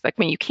to Facebook. I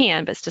mean, you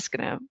can, but it's just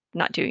gonna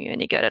not do you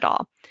any good at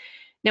all.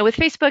 Now with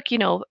Facebook,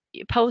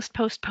 post,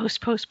 post,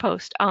 post, post,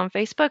 post.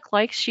 Facebook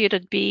likes you to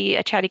be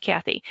a chatty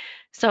Cathy.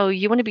 So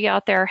you want to be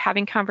out there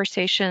having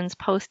conversations,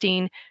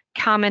 posting,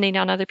 commenting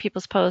on other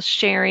people's posts,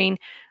 sharing,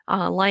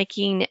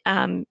 liking,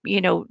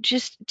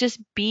 just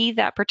be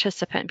that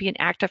participant, be an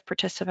active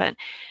participant,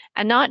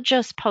 and not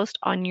just post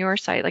on your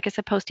site. Like I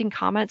said, posting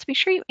comments, make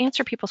sure you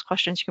answer people's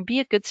questions. You can be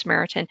a good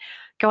Samaritan.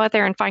 Go out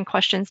there and find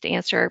questions to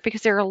answer,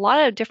 because there are a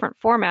lot of different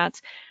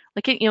formats.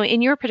 Like,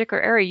 in your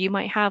particular area, you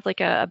might have like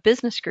a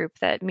business group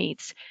that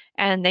meets,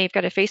 and they've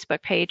got a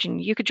Facebook page,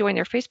 and you could join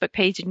their Facebook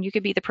page, and you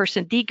could be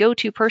the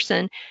go-to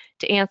person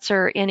to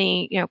answer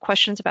any,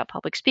 questions about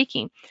public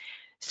speaking.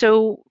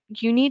 So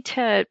you need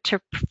to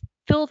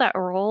fill that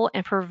role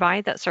and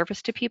provide that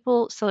service to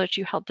people so that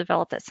you help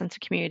develop that sense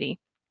of community.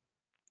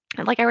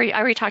 And like I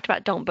already talked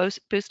about, don't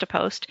boost a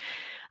post.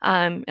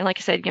 And like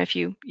I said, if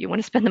you want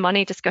to spend the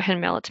money, just go ahead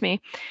and mail it to me.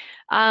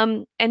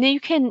 And then you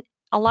can,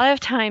 a lot of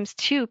times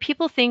too,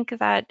 people think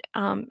that,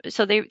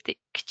 so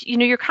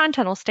your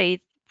content will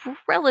stay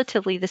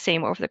relatively the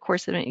same over the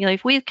course of it.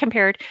 If we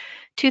compared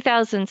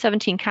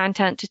 2017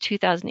 content to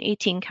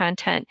 2018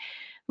 content,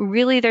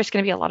 really there's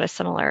going to be a lot of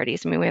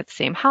similarities. I mean, we have the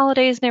same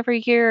holidays in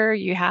every year.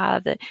 You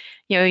have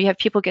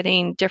people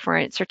getting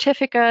different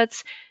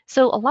certificates.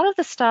 So a lot of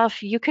the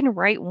stuff you can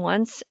write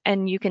once,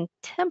 and you can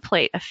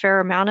template a fair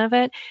amount of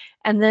it,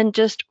 and then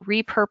just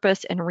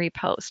repurpose and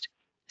repost.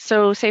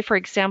 So say, for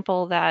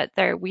example, that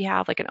we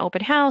have like an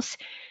open house,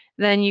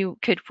 then you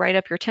could write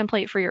up your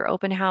template for your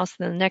open house.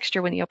 And then the next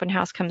year when the open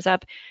house comes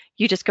up,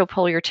 you just go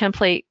pull your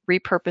template,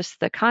 repurpose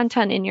the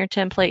content in your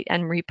template,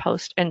 and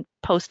repost and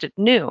post it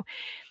new.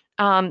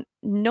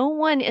 No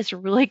one is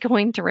really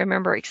going to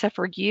remember, except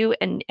for you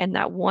and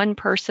that one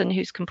person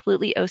who's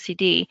completely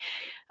OCD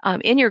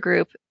in your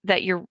group,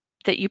 that you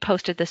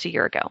posted this a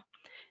year ago,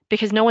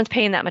 because no one's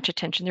paying that much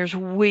attention. There's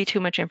way too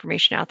much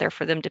information out there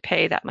for them to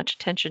pay that much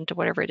attention to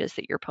whatever it is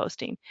that you're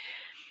posting.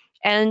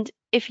 And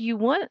if you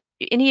want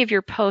any of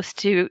your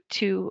posts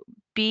to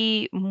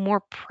be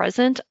more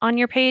present on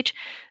your page,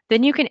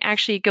 then you can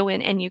actually go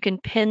in and you can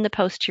pin the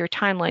post to your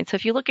timeline. So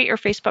if you look at your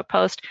Facebook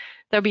post,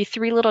 there'll be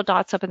 3 little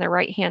dots up in the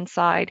right-hand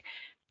side.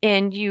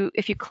 And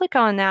if you click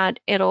on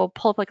that, it'll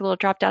pull up like a little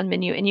drop-down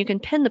menu, and you can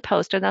pin the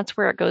post, and that's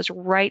where it goes,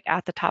 right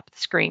at the top of the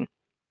screen.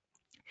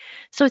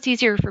 So it's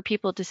easier for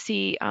people to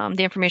see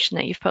the information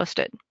that you've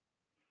posted.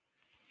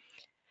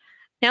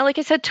 Now, like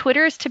I said,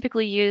 Twitter is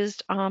typically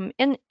used in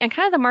kind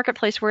of the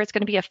marketplace where it's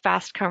going to be a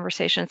fast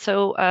conversation.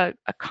 So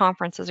a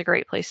conference is a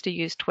great place to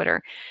use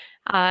Twitter.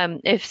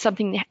 If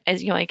something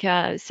is, like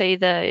say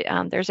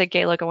there's a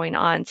gala going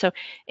on, so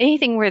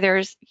anything where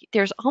there's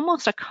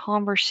almost a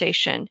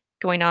conversation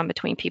going on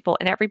between people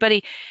and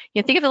everybody,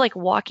 think of it like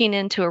walking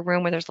into a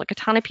room where there's like a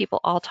ton of people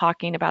all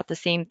talking about the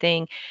same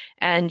thing,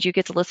 and you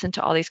get to listen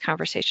to all these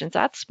conversations.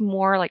 That's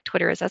more like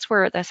Twitter is. That's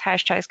where those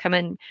hashtags come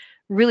in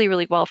really,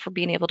 really well for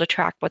being able to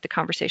track what the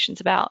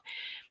conversation's about.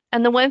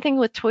 And the one thing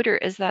with Twitter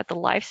is that the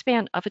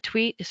lifespan of a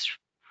tweet is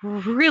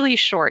really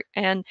short,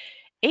 and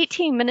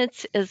 18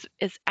 minutes is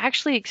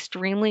actually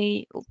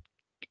extremely,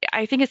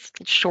 I think it's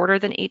shorter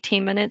than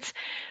 18 minutes,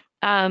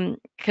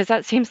 because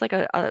that seems like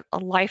a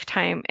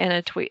lifetime in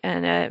a tweet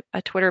and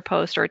a Twitter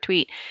post or a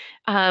tweet.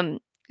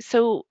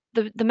 So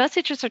the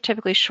messages are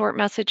typically short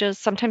messages.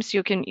 Sometimes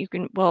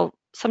well,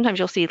 sometimes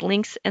you'll see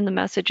links in the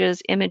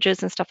messages,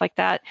 images and stuff like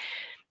that.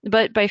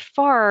 But by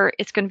far,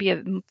 it's going to be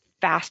a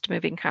fast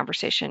moving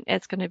conversation.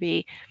 It's going to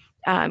be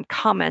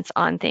comments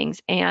on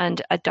things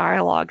and a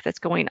dialogue that's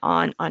going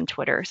on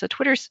Twitter. So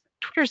Twitter's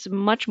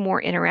much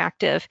more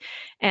interactive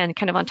and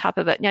kind of on top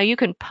of it. Now you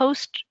can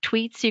post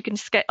tweets. You can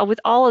with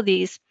all of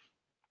these.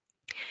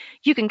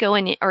 You can go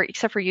in, or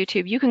except for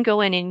YouTube, you can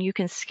go in and you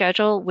can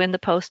schedule when the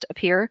posts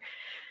appear.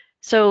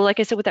 So, like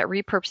I said, with that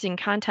repurposing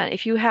content,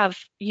 if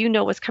you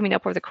know what's coming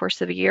up over the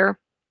course of a year,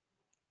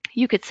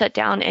 you could sit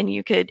down and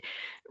you could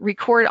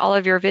record all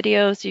of your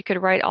videos, you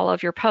could write all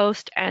of your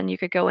posts, and you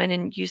could go in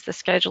and use the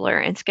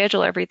scheduler and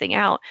schedule everything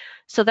out.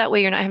 So that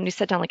way you're not having to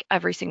sit down like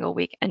every single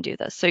week and do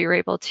this. So you're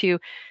able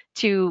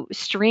to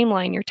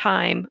streamline your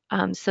time,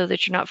 so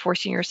that you're not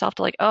forcing yourself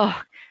to like, oh,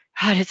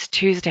 God, it's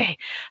Tuesday.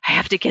 I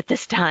have to get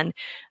this done.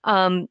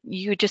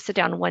 You just sit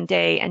down one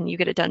day and you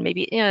get it done,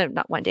 maybe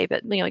not one day,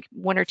 but like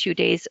 1 or 2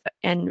 days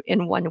in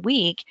one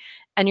week,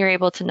 and you're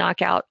able to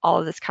knock out all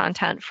of this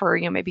content for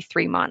maybe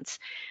 3 months,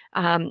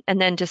 and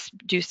then just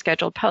do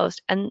scheduled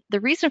posts. And the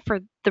reason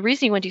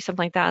you want to do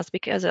something like that is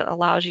because it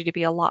allows you to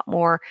be a lot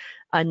more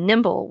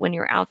nimble when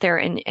you're out there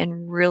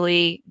and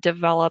really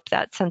develop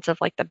that sense of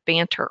like the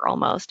banter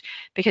almost,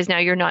 because now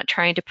you're not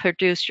trying to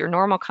produce your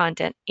normal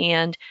content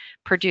and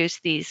produce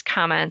these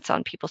comments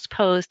on people's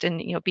posts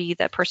and be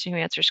the person who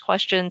answers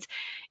questions.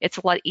 It's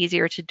a lot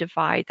easier to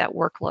divide that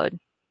workload.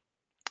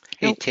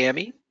 Hey,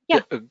 Tammy,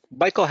 Yeah.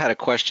 Michael had a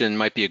question,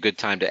 might be a good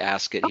time to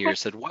ask it here. Okay. It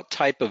said, what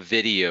type of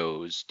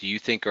videos do you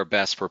think are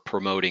best for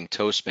promoting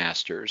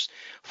Toastmasters?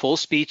 Full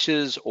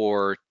speeches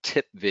or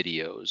tip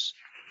videos?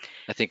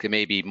 I think they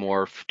may be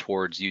more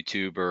towards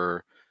YouTube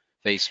or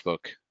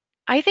Facebook,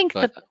 I think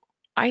but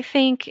I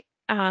think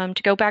to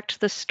go back to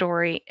the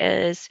story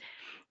is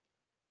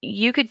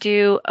you could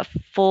do a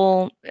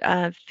full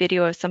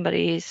video of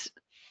somebody's.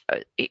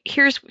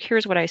 Here's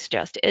what I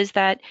suggest is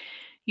that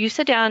you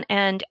sit down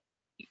and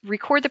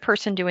record the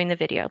person doing the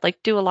video,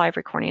 like do a live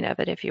recording of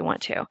it if you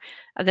want to,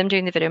 of them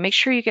doing the video. Make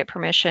sure you get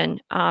permission,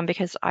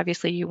 because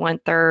obviously you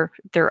want their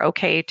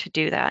okay to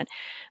do that.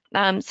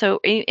 So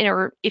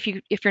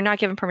if you're not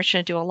given permission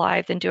to do a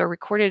live, then do a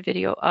recorded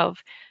video of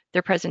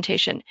their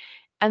presentation.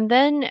 And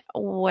then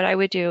what I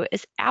would do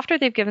is after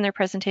they've given their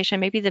presentation,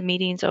 maybe the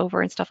meeting's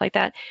over and stuff like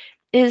that,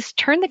 is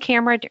turn the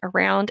camera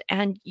around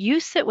and you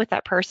sit with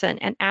that person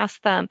and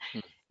ask them,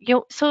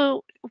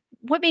 so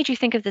what made you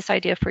think of this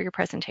idea for your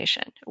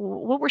presentation?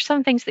 What were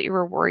some things that you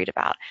were worried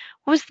about?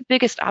 What was the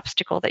biggest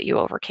obstacle that you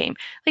overcame?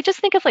 Like just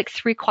think of like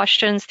 3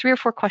 or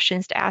 4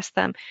 questions to ask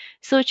them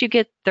so that you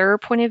get their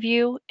point of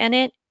view in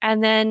it,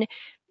 and then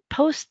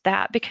post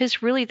that,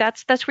 because really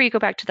that's where you go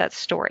back to that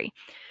story.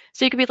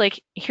 So you could be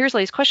like, here's all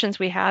these questions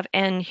we have,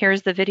 and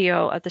here's the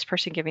video of this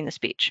person giving the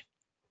speech.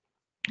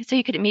 So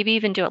you could maybe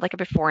even do it like a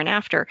before and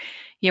after,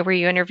 where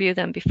you interview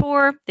them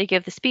before they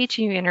give the speech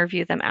and you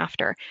interview them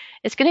after.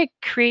 It's going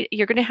to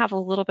you're going to have a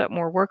little bit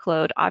more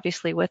workload,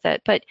 obviously, with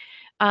it. But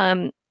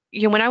when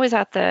I was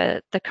at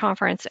the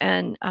conference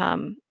and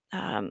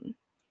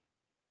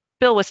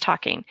Bill was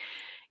talking,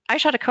 I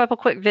shot a couple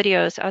quick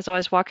videos as I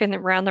was walking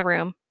around the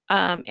room,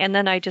 and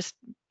then I just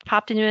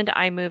popped into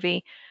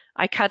iMovie.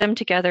 I cut them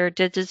together,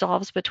 did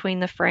dissolves between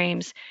the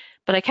frames,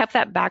 but I kept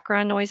that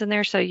background noise in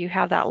there so you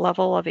have that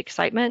level of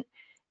excitement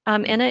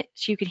in mm, it,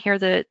 so you can hear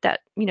the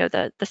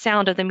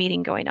sound of the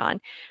meeting going on,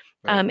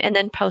 right. and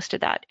then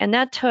posted that. And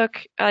that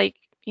took like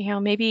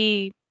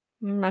maybe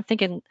I'm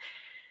thinking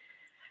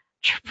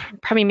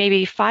probably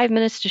maybe 5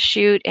 minutes to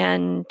shoot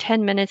and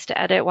 10 minutes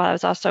to edit, while I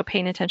was also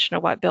paying attention to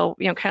what Bill,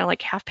 kind of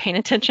like half paying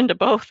attention to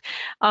both,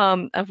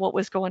 of what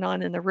was going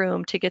on in the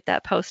room to get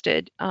that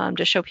posted,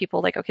 to show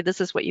people like, okay,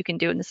 this is what you can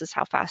do and this is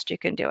how fast you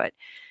can do it.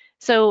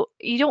 So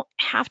you don't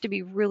have to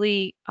be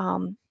really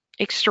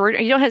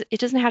extraordinary. It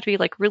doesn't have to be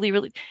like really,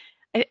 really.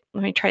 Let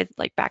me try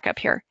like back up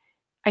here.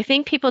 I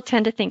think people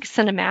tend to think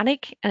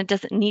cinematic, and it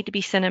doesn't need to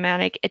be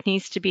cinematic. It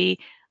needs to be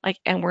like,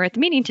 and we're at the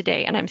meeting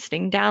today, and I'm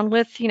sitting down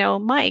with,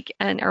 Mike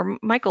or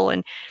Michael,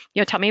 and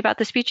tell me about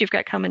the speech you've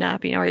got coming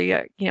up.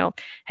 Are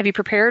have you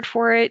prepared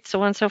for it,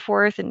 so on and so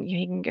forth, and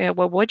he can go,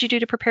 well, what'd you do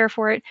to prepare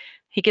for it?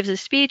 He gives a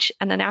speech,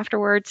 and then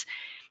afterwards,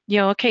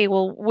 Okay,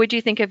 well, what do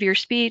you think of your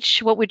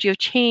speech? What would you have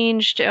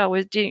changed?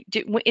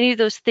 Any of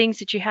those things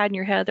that you had in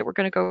your head that were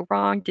going to go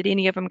wrong, did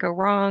any of them go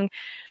wrong?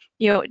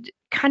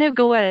 Kind of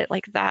go at it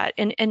like that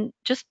and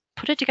just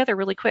put it together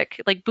really quick,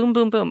 like boom,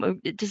 boom,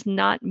 boom. It does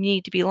not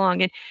need to be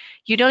long. And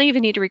you don't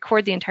even need to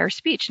record the entire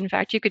speech. In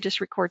fact, you could just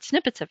record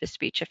snippets of his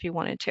speech if you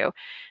wanted to,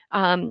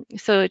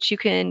 so that you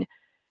can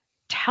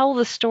tell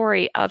the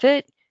story of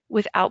it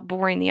without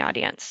boring the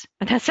audience.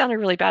 And that sounded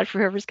really bad for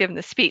whoever's giving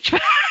the speech,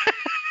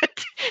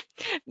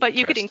 but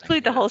you could Interesting.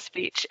 include the Yeah. whole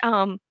speech.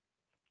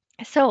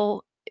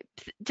 So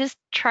just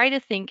try to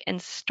think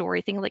and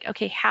story. Think like,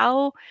 okay,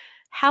 how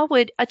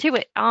would I tell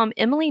you what?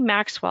 Emily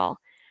Maxwell.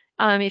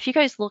 If you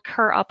guys look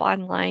her up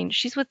online,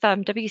 she's with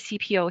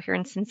WCPO here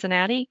in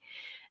Cincinnati,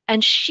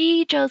 and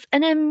she does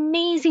an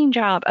amazing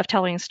job of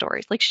telling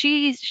stories. Like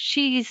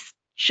she's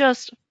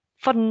just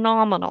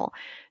phenomenal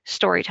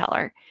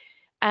storyteller.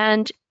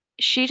 And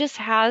she just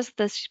has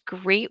this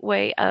great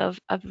way of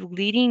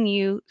leading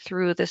you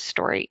through this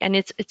story, and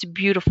it's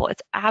beautiful.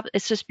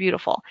 It's just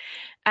beautiful.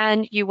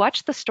 And you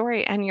watch the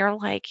story, and you're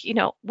like,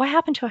 what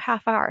happened to a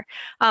half hour?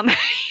 Um,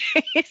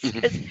 it's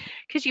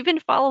because you've been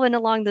following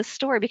along this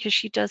story because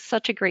she does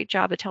such a great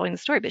job of telling the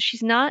story, but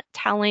she's not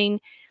telling,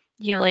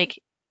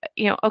 like,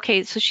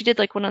 okay, so she did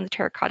like one on the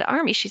Terracotta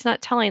Army. And she's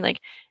not telling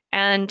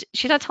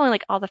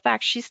like all the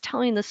facts. She's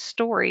telling the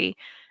story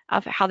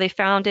of how they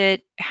found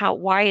it,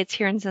 why it's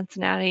here in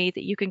Cincinnati,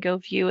 that you can go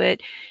view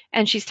it,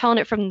 and she's telling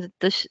it from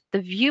the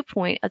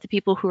viewpoint of the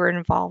people who are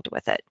involved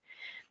with it.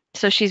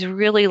 So she's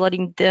really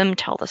letting them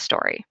tell the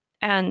story.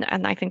 And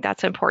I think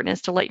that's important,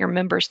 is to let your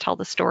members tell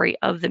the story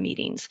of the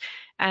meetings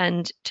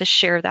and to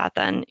share that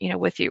then,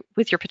 with your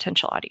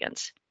potential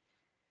audience.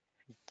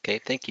 Okay,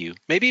 thank you.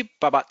 Maybe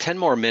about 10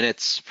 more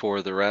minutes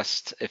for the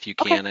rest, if you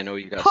Okay. can. I know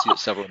you got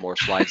several more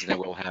slides, and then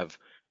we'll have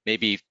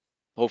maybe,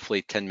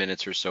 hopefully, 10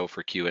 minutes or so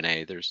for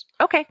Q&A. There's,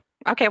 Okay.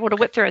 Okay, well, to okay,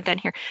 whip through it then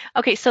here.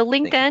 Okay, so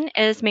thank you. LinkedIn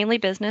is mainly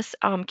business.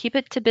 Keep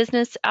it to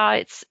business.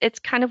 It's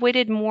kind of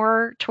weighted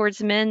more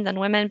towards men than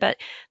women, but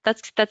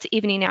that's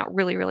evening out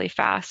really, really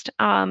fast.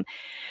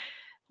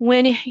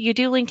 When you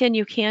do LinkedIn,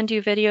 you can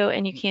do video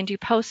and you can do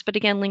posts, but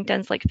again,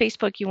 LinkedIn's like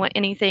Facebook. You want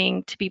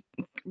anything to be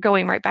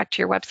going right back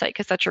to your website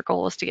because that's your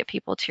goal, is to get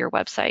people to your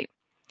website.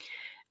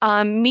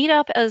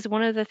 Meetup is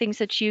one of the things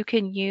that you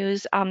can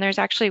use. There's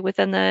actually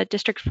within the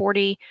District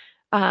 40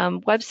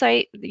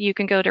 website, you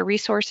can go to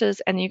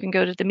resources and you can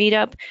go to the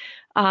Meetup,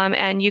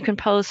 and you can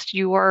post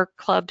your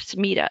club's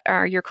meetup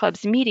or your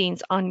club's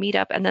meetings on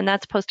Meetup, and then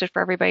that's posted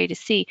for everybody to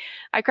see.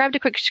 I grabbed a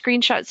quick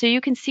screenshot so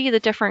you can see the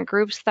different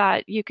groups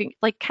that you can,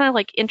 like, kind of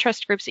like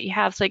interest groups that you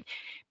have. So like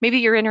maybe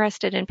you're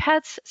interested in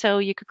pets, so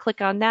you could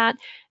click on that,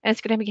 and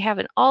it's going to be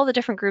having all the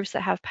different groups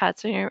that have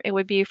pets. It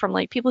would be from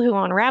like people who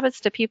own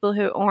rabbits to people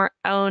who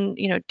own,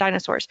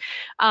 dinosaurs.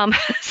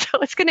 So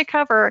it's going to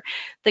cover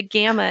the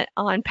gamut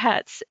on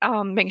pets,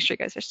 making sure you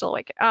guys are still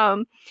awake.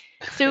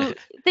 So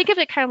think of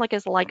it kind of like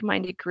as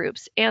like-minded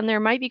groups, and there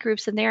might be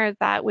groups in there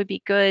that would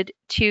be good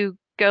to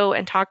go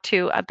and talk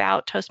to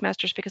about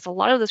Toastmasters, because a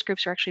lot of those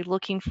groups are actually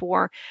looking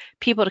for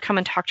people to come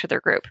and talk to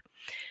their group,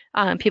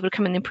 people to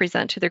come in and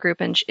present to their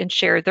group and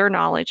share their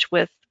knowledge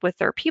with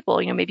their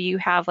people. Maybe you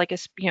have like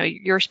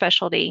your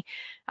specialty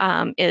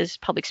is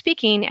public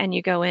speaking, and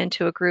you go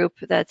into a group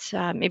that's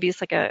maybe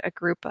it's like a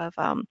group of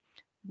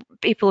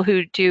people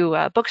who do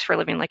books for a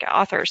living, like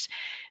authors,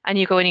 and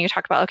you go in and you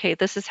talk about, okay,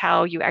 this is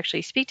how you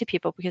actually speak to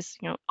people, because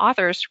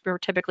authors were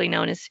typically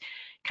known as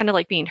kind of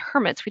like being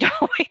hermits. We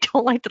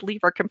don't like to leave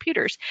our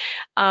computers.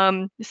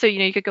 So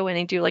you could go in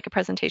and do like a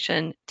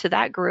presentation to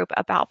that group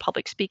about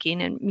public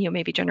speaking, and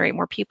maybe generate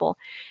more people.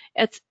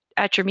 It's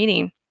at your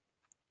meeting.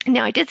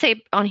 Now, I did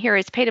say on here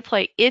it's pay to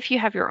play if you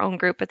have your own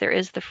group, but there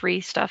is the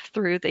free stuff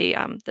through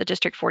the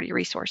District 40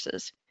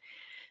 resources.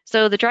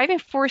 So the driving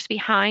force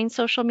behind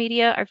social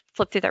media, I've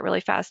flipped through that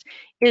really fast,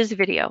 is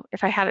video.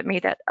 If I haven't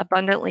made that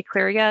abundantly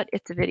clear yet,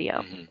 it's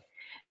video.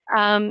 Hmm.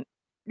 Um,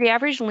 the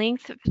average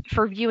length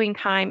for viewing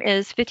time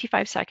is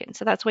 55 seconds.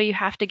 So that's why you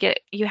have to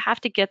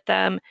get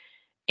them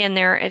in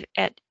there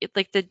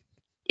like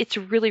it's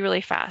really,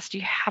 really fast.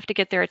 You have to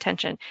get their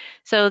attention.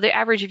 So the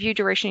average view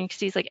duration you can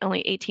see is like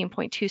only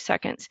 18.2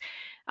 seconds.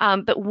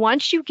 But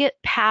once you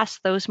get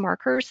past those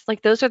markers,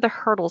 like those are the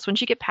hurdles. Once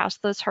you get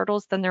past those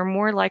hurdles, then they're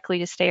more likely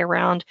to stay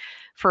around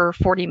for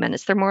 40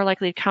 minutes. They're more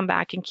likely to come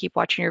back and keep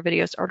watching your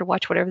videos, or to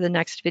watch whatever the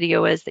next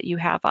video is that you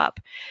have up.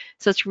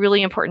 So it's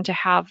really important to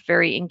have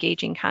very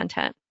engaging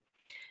content.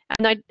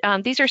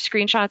 And these are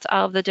screenshots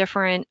of the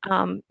different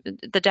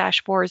the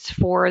dashboards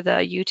for the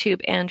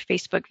YouTube and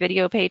Facebook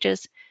video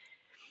pages.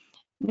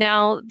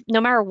 Now,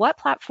 no matter what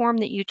platform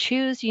that you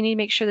choose, you need to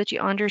make sure that you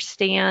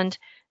understand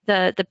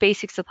the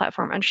basics of the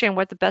platform, understand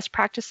what the best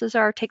practices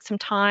are, take some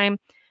time,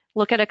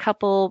 look at a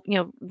couple,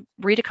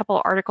 read a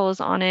couple articles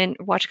on it,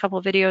 watch a couple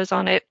of videos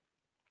on it,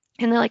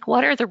 and they're like,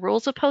 what are the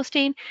rules of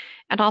posting?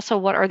 And also,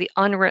 what are the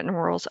unwritten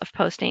rules of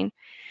posting?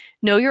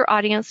 know your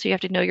audience, so you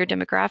have to know your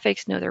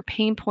demographics, know their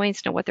pain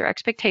points, know what their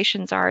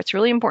expectations are. It's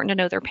really important to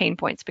know their pain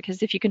points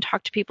because if you can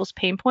talk to people's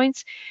pain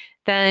points,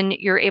 then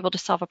you're able to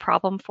solve a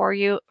problem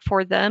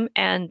for them,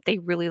 and they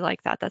really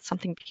like that. That's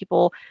something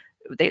people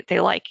they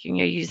like.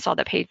 You saw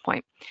that pain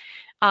point.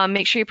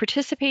 Make sure you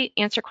participate,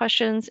 answer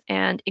questions,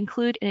 and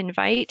include and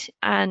invite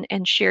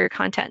and share your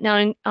content.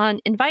 Now, on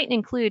invite and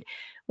include,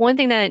 one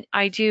thing that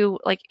I do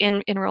like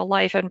in real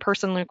life and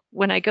personally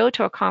when I go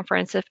to a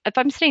conference, if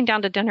I'm sitting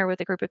down to dinner with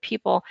a group of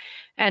people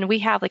and we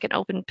have like an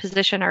open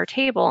position at our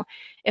table,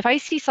 if I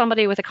see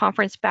somebody with a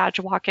conference badge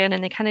walk in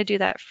and they kind of do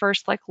that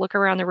first like look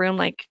around the room,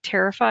 like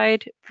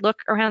terrified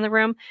look around the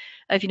room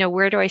of,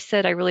 where do I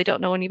sit? I really don't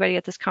know anybody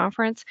at this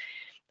conference.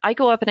 I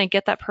go up and I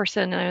get that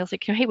person and I was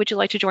like, hey, would you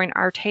like to join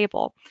our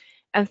table?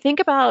 And think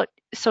about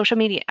social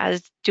media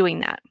as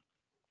doing that.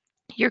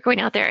 You're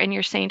going out there and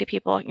you're saying to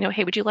people,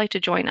 hey, would you like to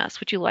join us?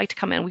 Would you like to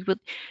come in? We would,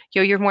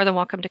 you're more than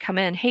welcome to come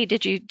in. Hey,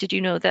 did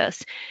you know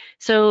this?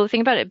 So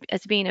think about it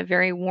as being a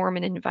very warm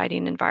and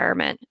inviting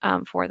environment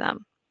for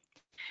them.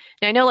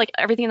 Now I know like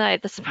everything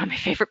that this is one of my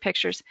favorite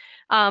pictures.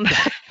 Um,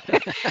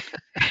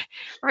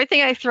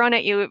 Everything I've thrown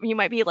at you, you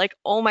might be like,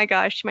 oh my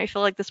gosh, you might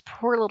feel like this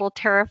poor little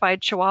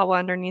terrified chihuahua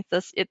underneath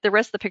this. The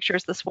rest of the picture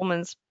is this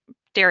woman's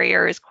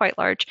derriere is quite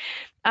large.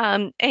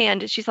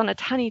 And she's on a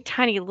tiny,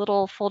 tiny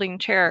little folding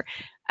chair.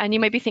 And you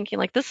might be thinking,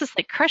 like, this is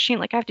like crushing.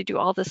 Like, I have to do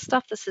all this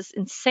stuff. This is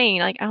insane.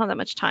 Like, I don't have that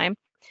much time.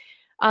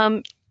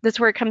 Um, that's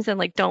where it comes in,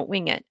 like, don't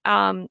wing it.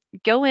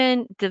 Go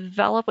in,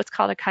 develop what's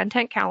called a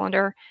content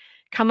calendar,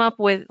 come up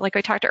with, like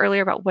I talked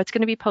earlier about what's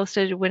going to be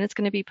posted, when it's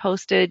going to be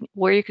posted,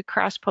 where you could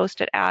cross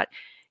post it at.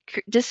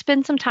 Just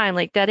spend some time,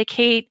 like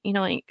dedicate,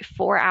 like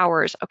 4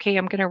 hours. Okay,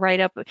 I'm going to write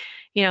up,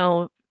 you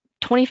know,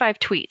 25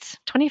 tweets,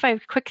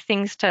 25 quick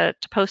things to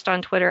post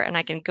on Twitter, and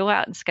I can go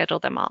out and schedule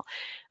them all.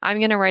 I'm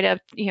going to write up,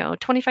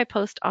 25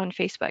 posts on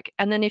Facebook.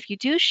 And then if you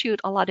do shoot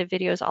a lot of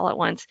videos all at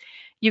once,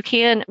 you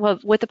can, well,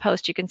 with the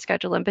post, you can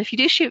schedule them. But if you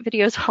do shoot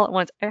videos all at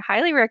once, I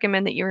highly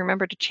recommend that you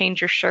remember to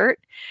change your shirt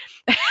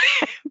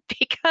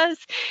because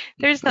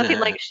there's nothing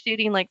like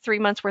shooting like 3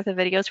 months worth of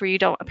videos where you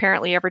don't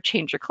apparently ever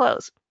change your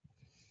clothes,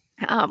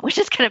 which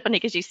is kind of funny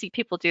because you see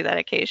people do that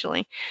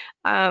occasionally.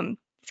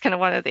 It's kind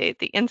of one of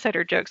the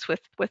insider jokes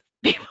with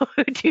people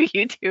who do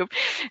YouTube.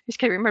 Just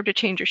gotta remember to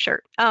change your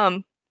shirt.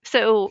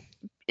 So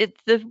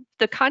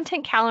the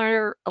content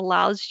calendar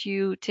allows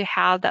you to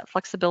have that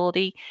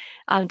flexibility,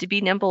 to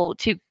be nimble,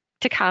 to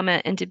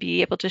comment and to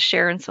be able to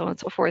share and so on and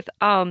so forth.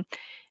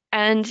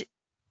 And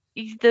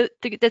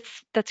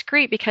that's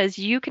great because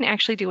you can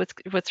actually do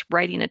what's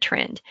writing a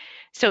trend.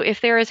 So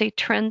if there is a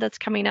trend that's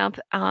coming up,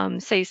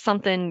 say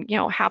something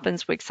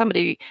happens like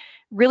somebody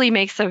really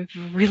makes a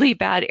really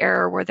bad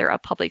error where they're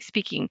up public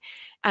speaking,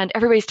 and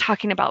everybody's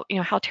talking about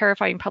how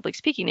terrifying public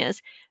speaking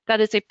is. That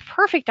is a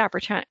perfect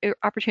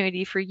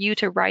opportunity for you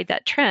to ride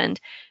that trend.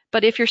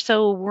 But if you're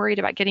so worried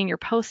about getting your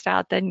post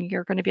out, then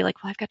you're going to be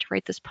like, well, I've got to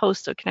write this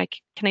post, so can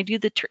I do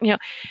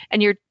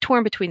and you're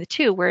torn between the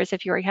two. Whereas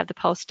if you already have the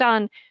post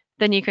done,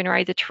 then you can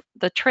ride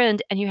the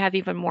trend and you have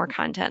even more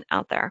content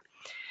out there.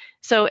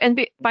 So,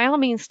 and by all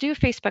means, do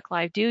Facebook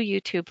Live, do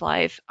YouTube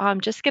Live.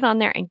 Just get on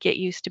there and get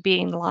used to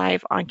being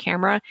live on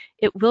camera.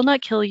 It will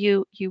not kill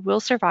you. You will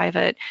survive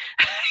it.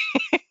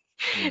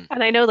 Mm.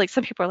 And I know like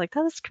some people are like,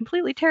 that is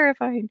completely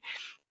terrifying.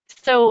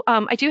 So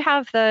I do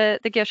have the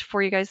gift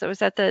for you guys that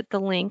was at the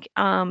link,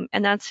 and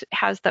that's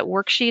has that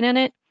worksheet in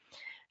it.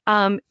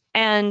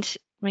 And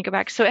let me go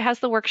back. So it has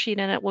the worksheet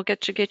in it. We'll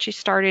get you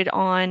started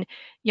on,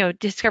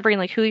 discovering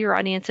like who your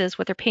audience is,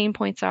 what their pain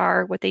points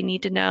are, what they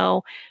need to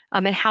know,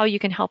 and how you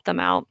can help them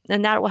out.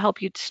 And that will help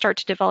you start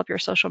to develop your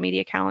social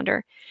media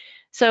calendar.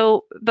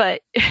 So,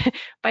 but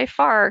by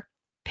far,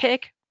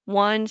 pick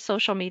one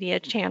social media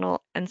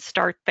channel and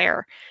start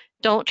there.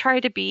 Don't try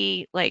to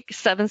be like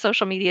 7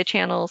 social media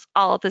channels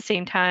all at the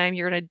same time.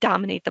 You're going to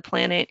dominate the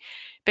planet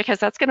because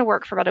that's going to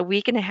work for about a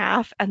week and a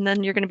half. And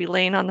then you're going to be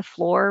laying on the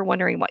floor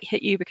wondering what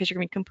hit you because you're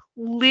going to be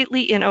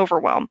completely in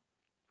overwhelm.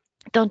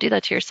 Don't do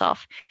that to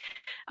yourself.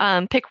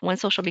 Pick one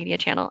social media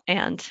channel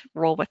and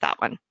roll with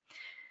that one.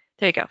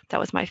 There you go. That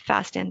was my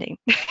fast ending.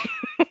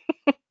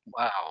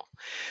 Wow.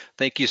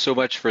 Thank you so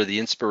much for the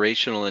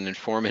inspirational and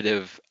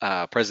informative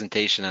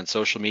presentation on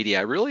social media.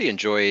 I really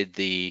enjoyed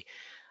the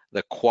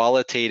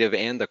qualitative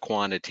and the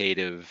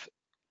quantitative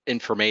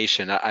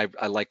information. I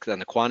like on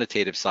the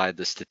quantitative side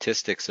the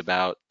statistics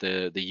about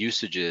the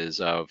usages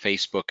of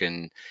Facebook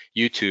and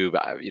YouTube,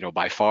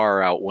 by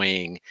far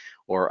outweighing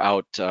or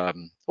I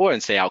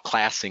wouldn't say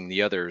outclassing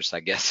the others, I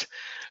guess,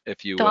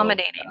 if you will.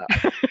 Dominating.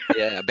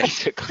 Yeah,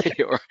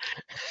 basically. Or,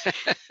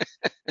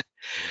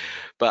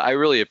 but I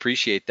really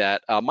appreciate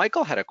that.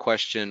 Michael had a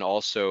question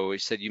also. He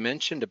said you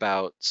mentioned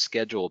about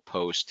schedule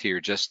post here,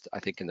 just I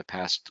think in the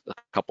past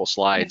couple Yeah.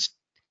 slides.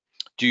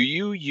 Do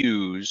you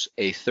use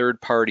a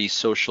third-party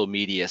social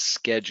media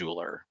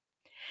scheduler?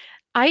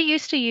 I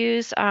used to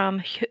use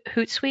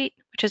Hootsuite,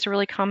 which is a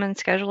really common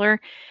scheduler,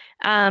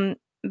 um,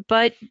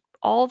 but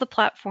all the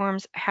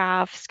platforms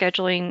have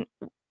scheduling,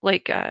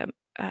 like,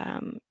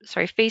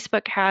 sorry,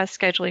 Facebook has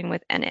scheduling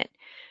within it.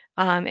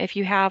 If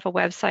you have a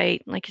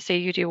website, like you say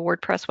you do a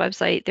WordPress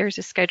website, there's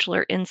a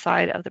scheduler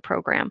inside of the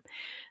program.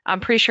 I'm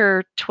pretty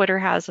sure Twitter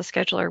has a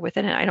scheduler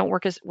within it. I don't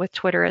work with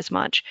Twitter as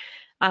much.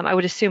 I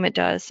would assume it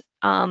does.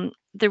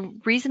 The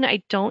reason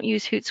I don't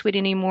use Hootsuite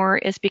anymore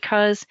is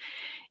because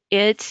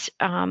it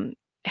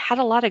had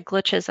a lot of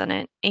glitches in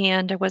it,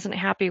 and I wasn't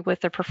happy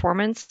with the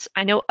performance.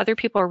 I know other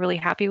people are really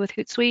happy with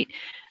Hootsuite,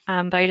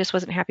 but I just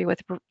wasn't happy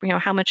with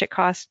how much it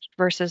cost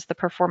versus the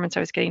performance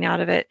I was getting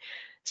out of it.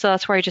 So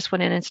that's where I just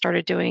went in and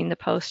started doing the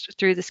post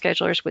through the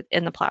schedulers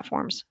within the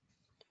platforms.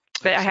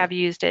 But I have Excellent.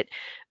 used it,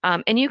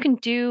 and you can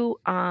do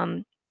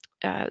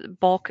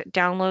bulk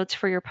downloads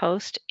for your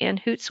post in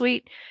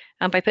Hootsuite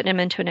by putting them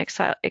into an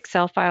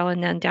Excel file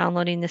and then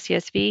downloading the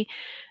CSV.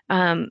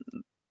 Um,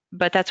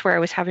 but that's where I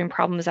was having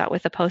problems out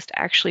with the post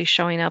actually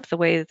showing up the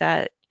way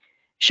that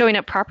showing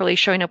up properly,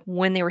 showing up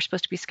when they were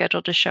supposed to be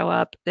scheduled to show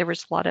up. There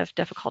was a lot of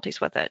difficulties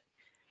with it.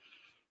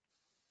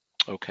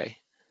 Okay.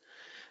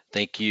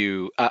 Thank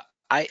you.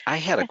 I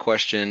had a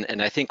question,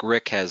 and I think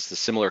Rick has the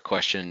similar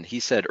question. He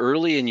said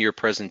early in your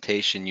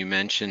presentation, you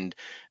mentioned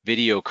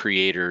video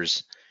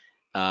creators.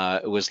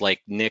 It was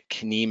like Nick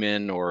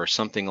Neiman or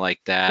something like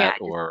Yeah, that,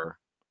 just or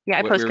yeah,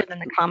 I what we were. posted in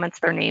the comments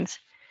their names,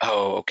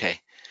 Oh, okay.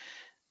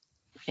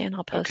 and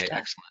I'll Okay, post it.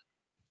 excellent.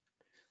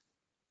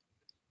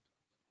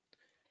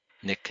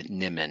 Nick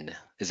Niman.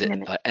 Is it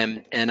And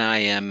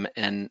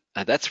Nimn?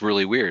 That's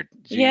really weird.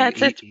 yeah, it's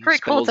He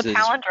pretty cool. It's spells a his,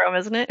 palindrome,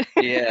 isn't it?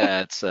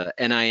 yeah, it's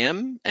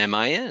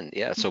Nimmin.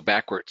 Yeah, so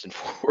backwards and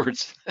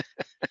forwards.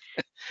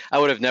 I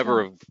would have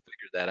never So have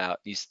figured that out.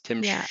 He's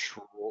Tim yeah,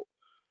 Schmoyer.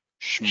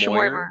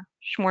 Schmoimer,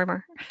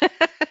 Schmoimer, Okay.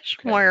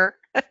 Schmoyer.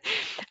 Is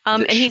it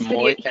And he's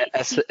video Schmoy?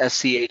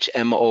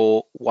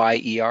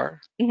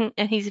 Schmoyer?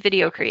 and he's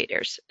Video Okay.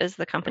 Creators is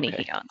the company he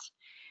Okay. owns.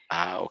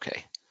 Ah,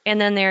 okay.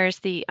 And then there's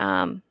the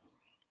let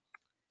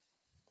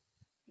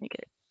me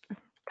get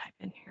type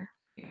in here,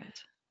 you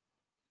guys.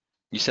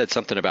 You said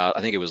something about,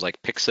 I think it was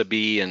like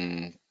Pixabay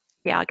and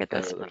Yeah, I'll get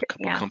this. a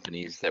couple Yeah,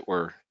 companies that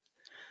were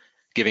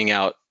giving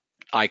out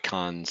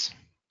icons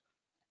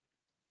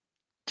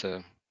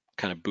to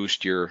kind of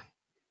boost your,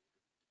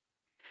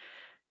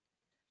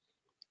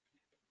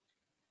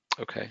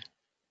 okay,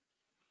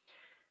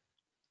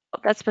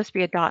 that's supposed to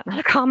be a dot, not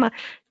a comma.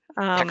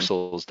 Um,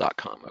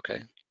 pexels.com.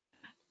 Okay.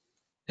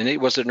 And it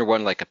wasn't there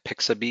one like a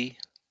Pixabay?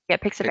 yeah,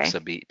 Pixabay.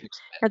 Pixabay,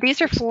 Now Pixabay.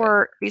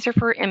 these are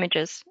for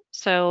images.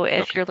 So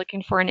if Okay. you're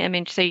looking for an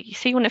image, say you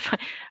see when if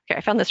okay,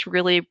 I found this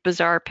really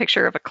bizarre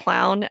picture of a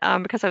clown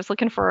because I was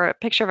looking for a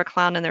picture of a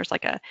clown and there's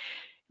like a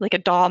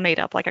doll made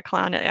up like a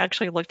clown. It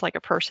actually looked like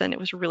a person. It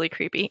was really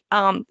creepy.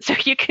 So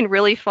you can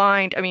really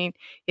find, I mean,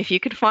 if you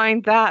could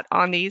find that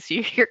on these,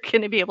 you're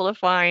going to be able to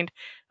find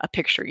a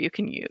picture you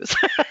can use.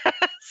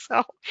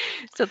 So,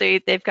 so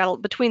they've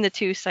got between the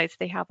two sites,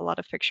 they have a lot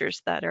of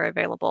pictures that are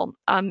available.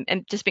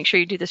 And just make sure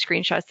you do the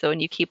screenshots though,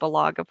 and you keep a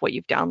log of what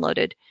you've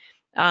downloaded.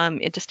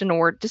 It just in a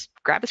Word, just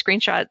grab a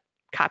screenshot,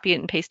 copy it,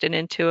 and paste it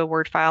into a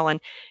Word file,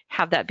 and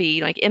have that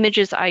be like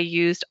images I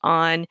used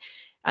on,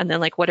 and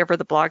then like whatever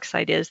the blog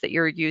site is that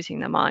you're using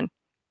them on.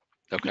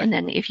 Okay. And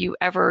then if you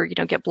ever,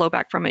 get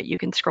blowback from it, you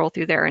can scroll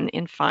through there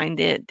and find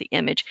the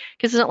image.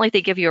 Because it's not like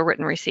they give you a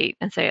written receipt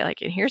and say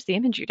like, and here's the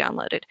image you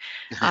downloaded.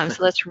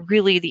 So that's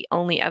really the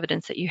only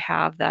evidence that you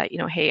have that,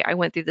 hey, I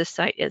went through this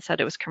site, it said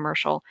it was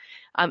commercial.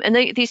 And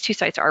these two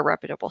sites are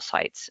reputable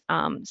sites.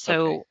 Okay.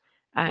 So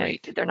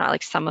Great. they're not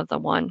like some of the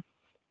one.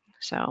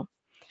 So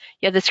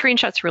yeah, the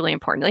screenshot's really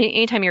important.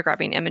 Anytime you're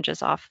grabbing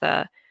images off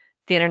the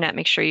internet,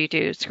 make sure you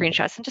do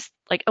screenshots, and just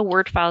like a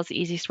Word file is the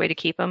easiest way to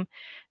keep them.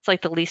 It's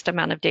like the least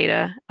amount of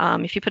data.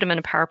 If you put them in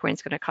a PowerPoint,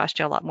 it's going to cost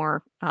you a lot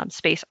more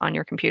space on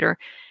your computer.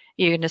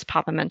 You can just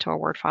pop them into a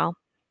Word file.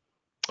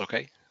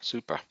 Okay.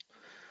 Super.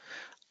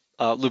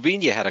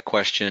 Lavinia had a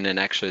question, and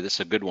actually, this is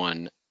a good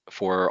one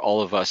for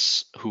all of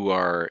us who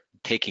are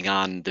taking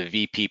on the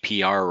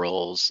VPPR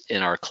roles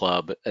in our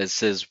club. It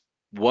says,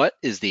 what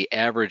is the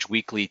average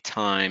weekly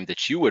time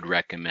that you would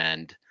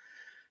recommend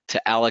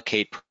to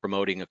allocate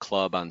promoting a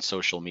club on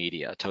social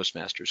media,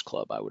 Toastmasters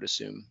Club, I would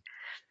assume?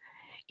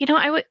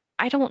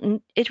 I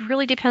don't, it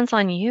really depends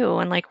on you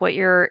and like what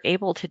you're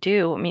able to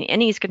do. I mean,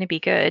 any is going to be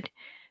good.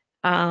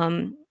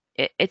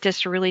 It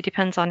just really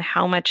depends on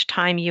how much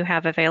time you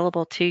have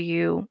available to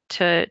you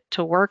to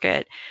work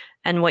it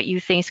and what you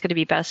think is going to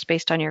be best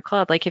based on your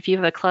club. Like if you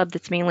have a club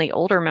that's mainly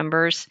older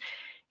members,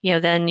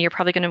 then you're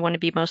probably going to want to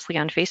be mostly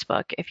on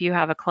Facebook. If you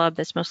have a club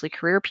that's mostly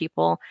career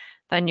people,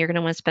 then you're going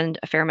to want to spend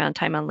a fair amount of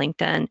time on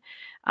LinkedIn.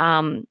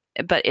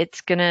 But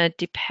it's going to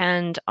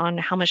depend on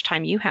how much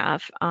time you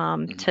have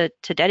Mhm.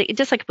 to dedicate.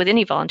 Just like with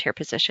any volunteer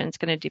position, it's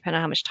going to depend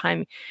on how much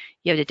time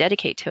you have to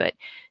dedicate to it.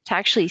 To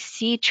actually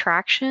see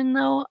traction,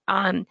 though,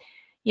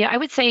 yeah, I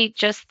would say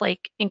just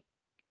like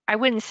I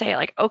wouldn't say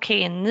like,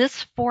 okay, in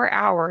this 4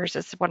 hours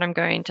is what I'm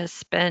going to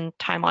spend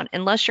time on,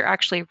 unless you're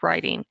actually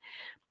writing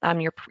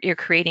you're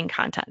creating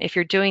content. If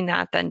you're doing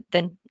that,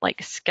 then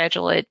like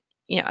schedule it.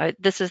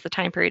 This is the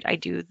time period I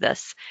do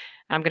this.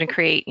 I'm going to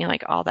create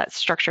like all that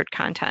structured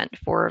content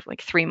for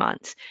like 3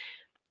 months.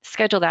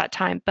 schedule that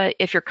time. But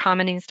if you're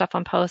commenting stuff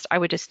on posts, I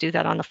would just do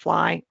that on the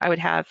fly. I would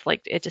have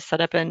like it just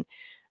set up in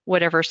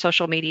whatever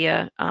social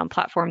media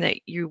platform that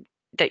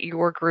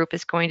your group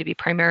is going to be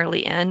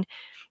primarily in,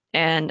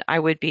 and I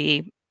would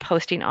be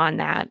posting on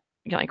that,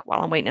 like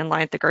while I'm waiting in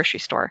line at the grocery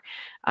store,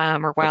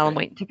 or while I'm Okay.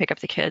 waiting to pick up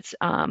the kids,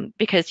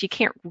 because you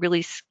can't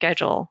really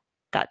schedule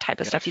that type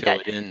of Got to stuff. fill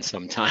it in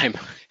sometime.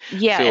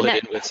 Yeah, Fill and it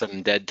that in with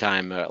some dead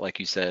time, like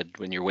you said,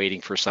 when you're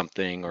waiting for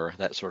something or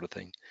that sort of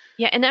thing.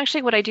 yeah, and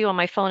actually, what I do on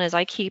my phone is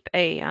I keep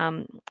a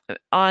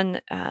on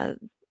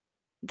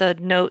the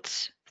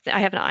notes. I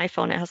have an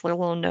iPhone that has a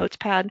little notes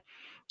pad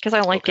because I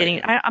don't like Okay.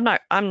 getting.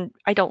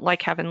 I don't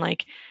like having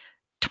like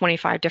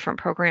 25 different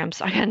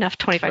programs. I got enough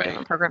 25 Right.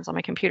 different programs on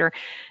my computer.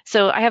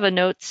 So I have a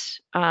notes.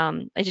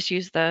 I just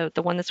use the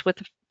one that's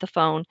with the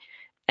phone.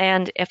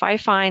 And if I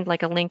find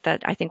like a link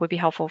that I think would be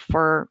helpful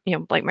for,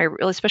 like my,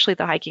 especially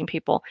the hiking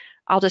people,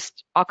 I'll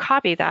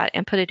copy that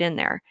and put it in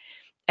there.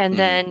 And Hmm.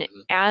 then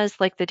as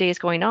like the day is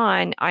going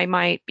on, I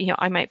might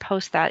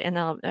post that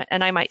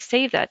and I might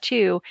save that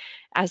too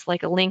as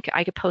like a link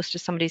I could post to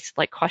somebody's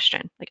like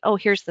question. Like, oh,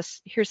 here's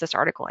this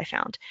article I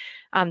found.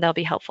 That'll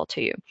be helpful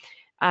to you.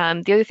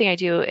 The other thing I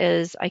do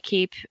is I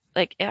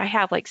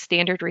have like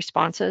standard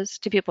responses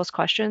to people's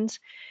questions.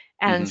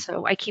 And Hmm.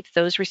 so I keep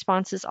those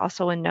responses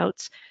also in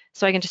notes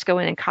so I can just go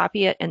in and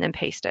copy it and then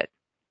paste it.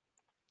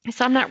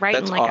 So I'm not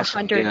writing That's like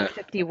awesome. Yeah.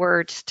 150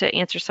 words to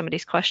answer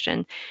somebody's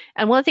question.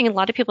 And one thing a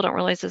lot of people don't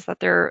realize is that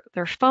their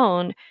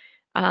phone,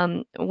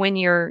 when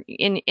you're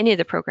in any of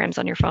the programs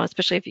on your phone,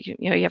 especially if you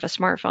have a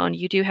smartphone,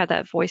 you do have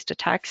that voice to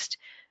text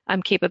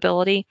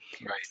capability.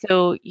 Right.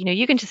 So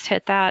you can just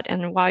hit that,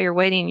 and while you're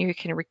waiting,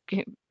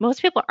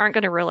 most people aren't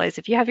going to realize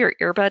if you have your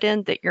earbud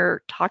in that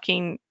you're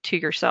talking to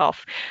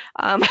yourself.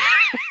 Um,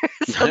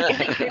 so they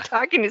think you're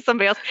talking to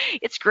somebody else.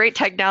 It's great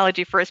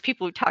technology for us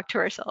people who talk to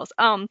ourselves.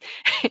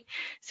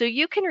 So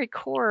you can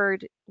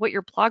record what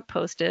your blog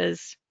post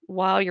is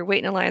while you're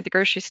waiting in line at the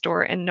grocery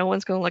store, and no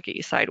one's going to look at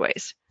you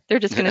sideways. They're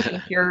just going to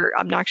think you're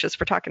obnoxious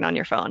for talking on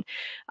your phone,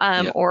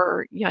 Yeah.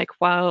 or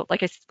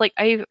like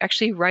I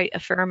actually write a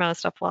fair amount of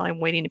stuff while I'm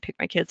waiting to pick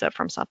my kids up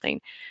from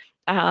something,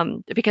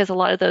 because a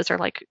lot of those are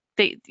like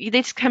they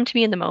just come to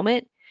me in the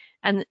moment.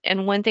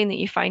 And one thing that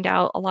you find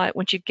out a lot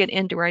once you get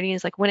into writing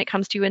is like when it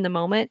comes to you in the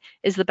moment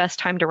is the best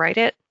time to write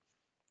it,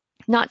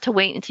 not to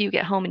wait until you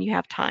get home and you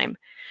have time.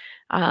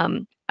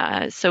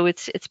 So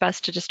it's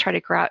best to just try to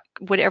grab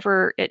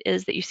whatever it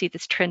is that you see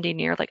that's trending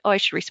near, like, oh, I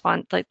should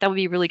respond. Like that would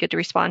be really good to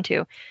respond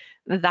to.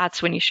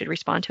 That's when you should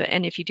respond to it.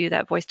 And if you do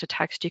that voice to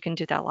text, you can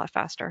do that a lot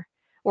faster.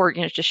 Or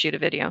just shoot a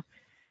video.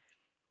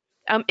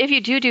 If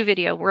you do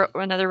video,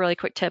 another really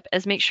quick tip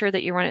is make sure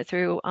that you run it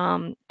through.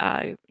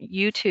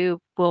 YouTube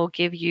will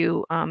give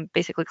you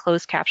basically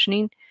closed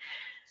captioning,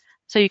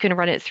 so you can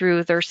run it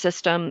through their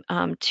system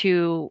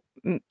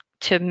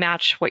to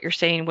match what you're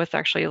saying with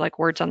actually like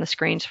words on the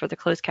screens for the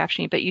closed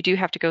captioning. But you do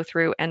have to go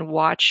through and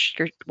watch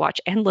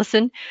and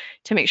listen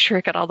to make sure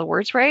it got all the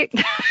words right.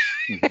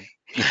 Mhm.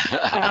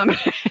 um,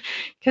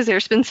 because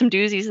there's been some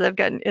doozies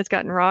that it's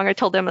gotten wrong. I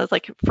told them I was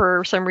like,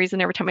 for some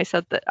reason, every time I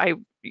said that I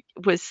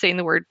was saying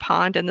the word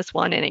pond in this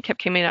one, and it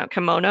kept coming out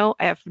kimono.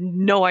 I have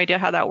no idea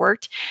how that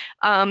worked.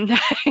 Um,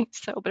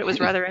 but it was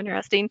rather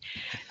interesting.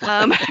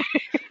 Um,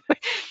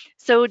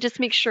 so just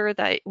make sure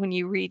that when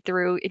you read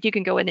through, if you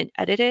can go in and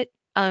edit it,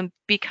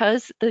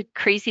 because the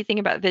crazy thing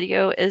about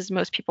video is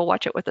most people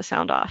watch it with the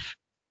sound off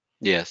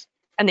Yes.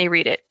 and they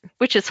read it,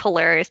 which is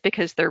hilarious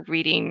because they're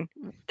reading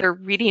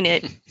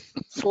it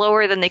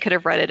slower than they could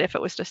have read it if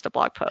it was just a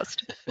blog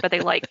post. But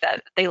they like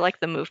that. They like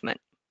the movement.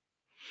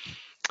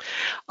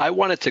 I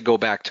wanted to go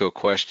back to a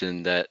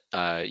question that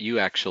you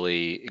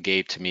actually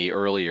gave to me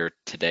earlier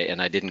today,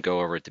 and I didn't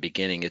go over at the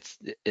beginning.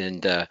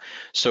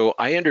 So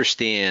I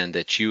understand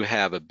that you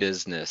have a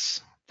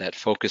business that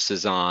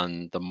focuses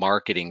on the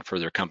marketing for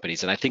their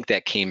companies, and I think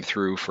that came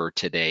through for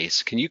today.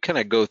 So can you kind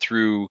of go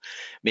through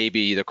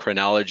maybe the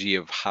chronology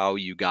of how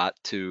you got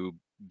to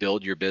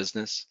build your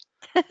business?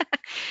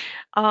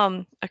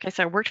 Okay,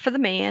 so I worked for the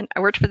man, I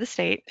worked for the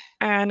state,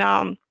 and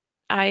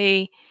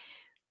I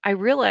I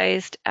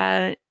realized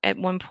at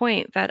one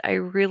point that I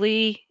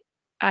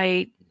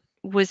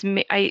was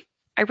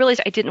I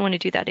realized I didn't want to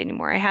do that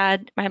anymore. I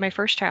had my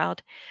first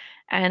child,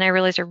 and I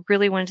realized I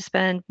really wanted to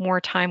spend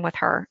more time with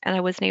her, and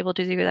I wasn't able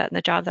to do that in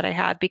the job that I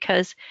had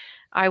because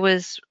I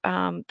was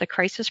the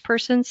crisis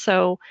person.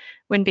 So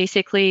when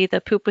basically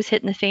the poop was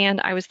hitting the fan,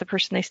 I was the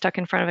person they stuck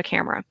in front of a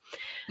camera.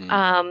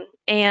 Mm,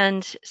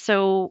 And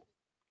so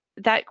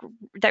that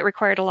that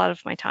required a lot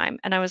of my time.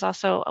 And I was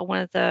also one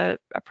of the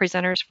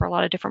presenters for a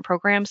lot of different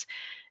programs,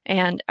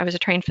 and I was a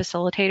trained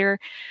facilitator.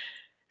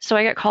 So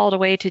I got called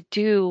away to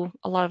do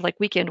a lot of like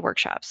weekend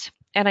workshops,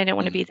 and I didn't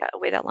want to mm, be that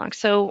away that long.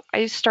 So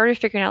I started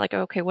figuring out like,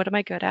 okay, what am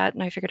I good at?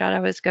 And I figured out I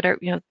was good at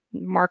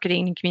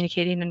marketing and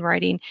communicating and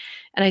writing,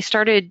 and I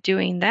started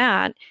doing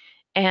that.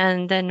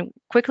 And then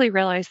quickly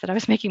realized that I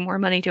was making more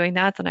money doing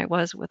that than I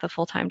was with a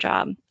full-time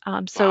job.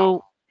 wow.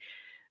 So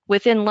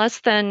within less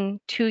than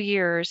 2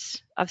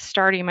 years of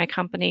starting my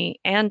company,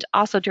 and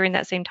also during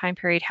that same time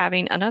period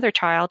having another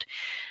child,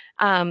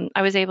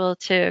 I was able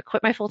to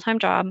quit my full-time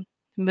job,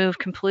 move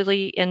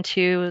completely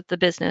into the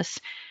business.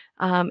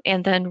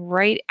 And then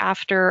right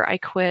after I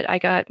quit, I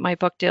got my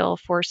book deal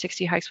for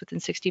 60 Hikes Within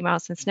 60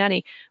 Miles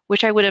Cincinnati,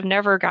 which I would have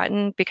never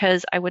gotten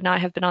because I would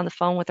not have been on the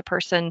phone with a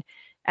person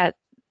at,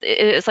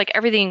 it's like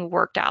everything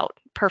worked out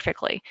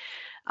perfectly.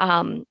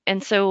 And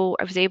so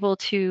I was able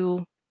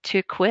to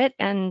quit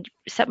and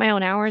set my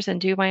own hours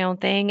and do my own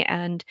thing.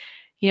 And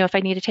if I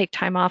need to take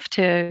time off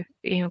to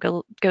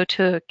go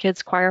to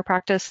kids choir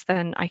practice,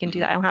 then I can do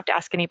Hmm. that. I don't have to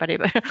ask anybody.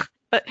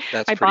 But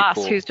That's my pretty boss,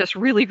 cool. who's just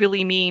really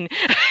really mean,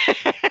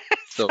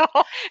 So,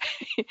 so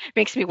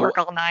makes me well, work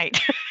all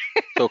night.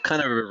 so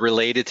kind of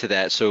related to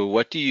that. So,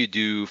 what do you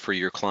do for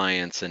your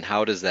clients, and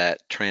how does that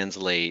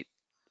translate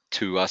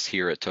to us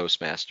here at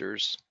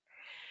Toastmasters?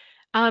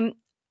 Um,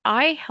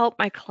 I help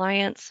my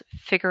clients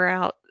figure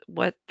out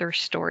what their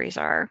stories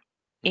are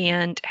Hmm.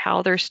 and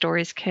how their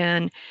stories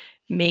can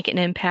make an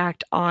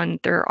impact on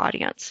their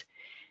audience.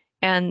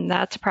 And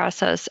that's a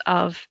process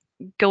of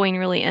going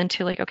really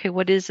into like, okay,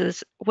 what is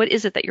this? What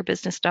is it that your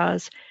business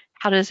does?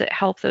 How does it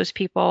help those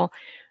people?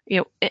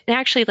 And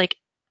actually like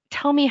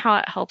tell me how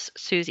it helps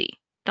Susie.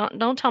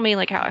 Don't tell me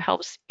like how it Hmm.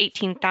 helps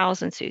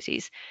 18,000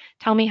 Susies.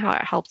 Tell me how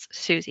it helps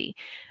Susie.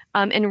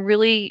 And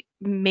really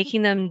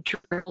making them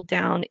drill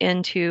down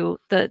into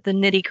the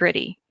nitty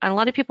gritty. And a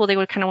lot of people they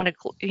would kind of want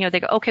to, they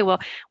go, okay,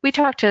 well, we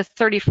talk to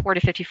 34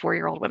 to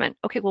 54-year-old women.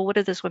 Okay, well, what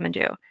do those women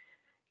do?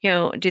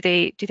 Do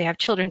they have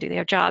children? Do they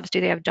have jobs?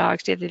 Do they have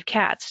dogs? Do they have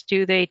cats?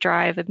 Do they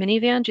drive a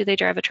minivan? Do they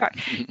drive a truck?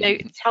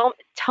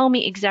 Tell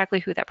me exactly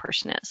who that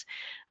person is.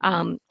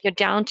 Hmm.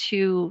 Down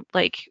to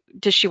like,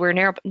 does she wear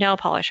nail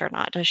polish or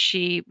not? Does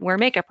she wear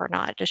makeup or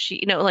not? Does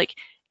she, like,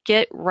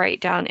 get right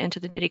down into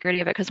the nitty gritty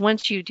of it? Because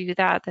once you do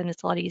that, then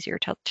it's a lot easier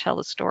to tell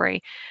the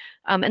story.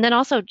 And then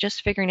also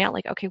just figuring out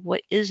like, okay,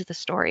 what is the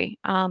story?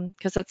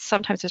 Because that's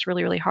sometimes it's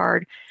really, really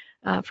hard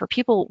for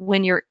people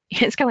when you're.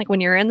 It's kind of like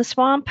when you're in the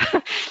swamp.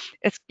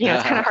 It's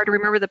kind of hard to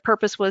remember the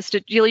purpose was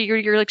to.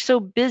 You're like so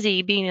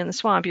busy being in the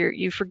swamp,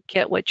 you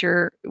forget what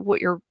your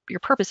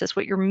purpose is,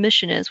 what your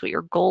mission is, what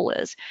your goal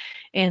is,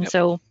 and Yep.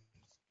 so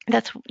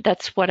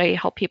that's what I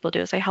help people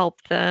do is I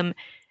help them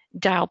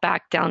dial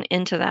back down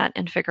into that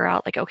and figure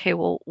out like, okay,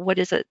 well, what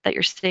is it that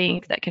you're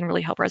saying that can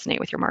really help resonate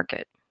with your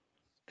market?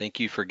 Thank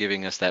you for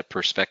giving us that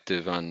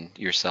perspective on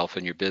yourself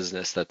and your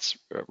business. That's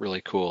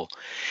really cool.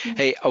 Yeah.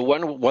 Hey,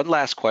 one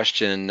last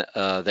question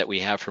that we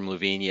have from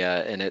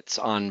Lavinia, and it's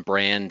on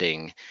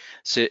branding.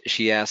 So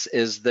she asks,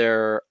 is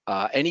there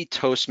any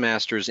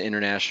Toastmasters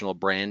international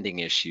branding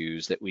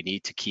issues that we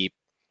need to keep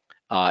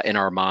in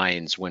our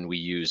minds when we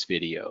use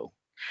video?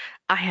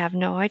 I have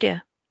no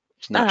idea.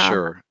 Not Um,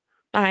 sure.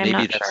 I am Maybe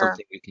not that's sure.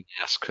 something we can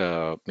ask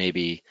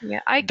maybe Yeah,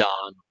 I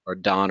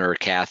Don or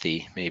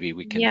Kathy. Maybe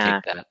we can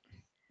yeah take that.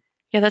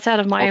 yeah that's out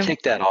of I'll my.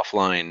 take that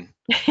offline.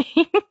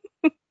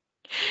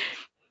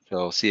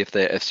 So see if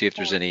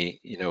there's any,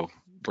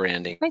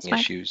 branding That's fine.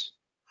 issues.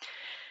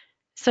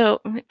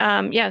 So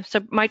yeah,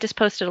 so Mike just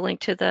posted a link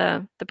to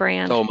the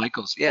brand. Oh,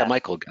 Yeah.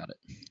 Michael got it.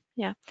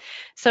 Yeah.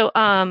 So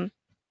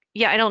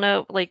yeah, I don't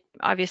know. Like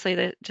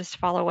obviously, just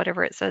follow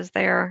whatever it says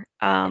there.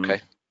 Okay.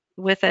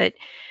 With it,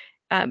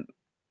 um,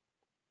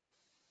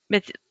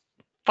 it's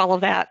follow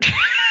that.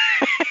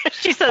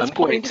 She says, I'm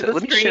going pointing to to the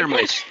screen.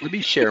 let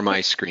me share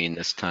my screen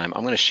this time.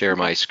 I'm going to share Okay,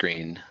 my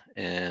screen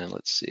and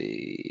let's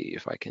see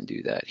if I can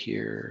do that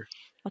here.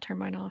 I'll turn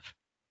mine off.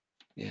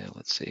 Yeah,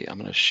 let's see. I'm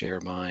going to share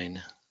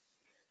mine.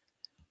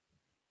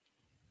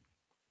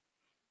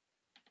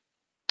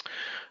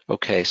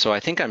 Okay, so I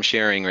think I'm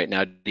sharing right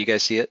now. Do you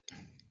guys see it?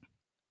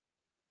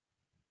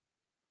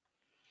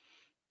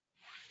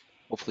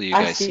 Hopefully you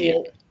I guys see see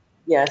it. it.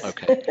 Yes.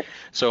 Okay.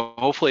 So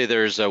hopefully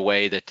there's a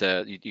way that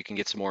you can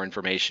get some more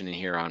information in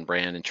here on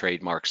brand and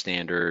trademark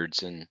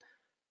standards and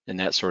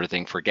that sort of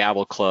thing for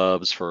gavel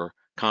clubs, for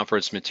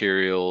conference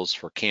materials,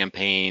 for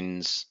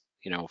campaigns,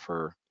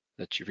 for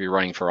that if you're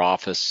running for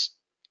office,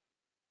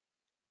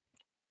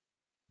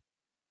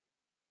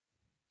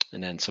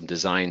 and then some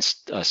design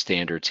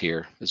standards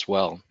here as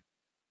well.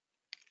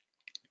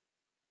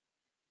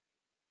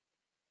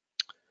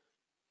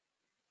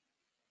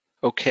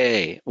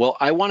 Okay, well,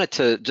 I wanted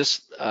to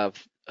just,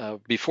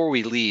 before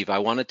we leave, I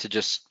wanted to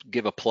just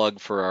give a plug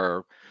for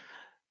our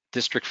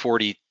District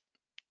 40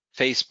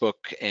 Facebook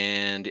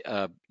and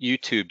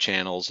YouTube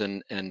channels,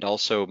 and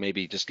also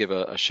maybe just give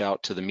a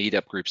shout to the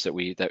meetup groups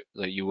that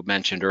you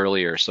mentioned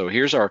earlier. So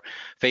here's our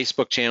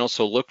Facebook channel.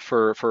 So look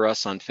for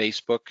us on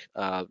Facebook.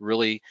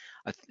 Really,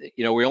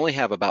 we only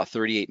have about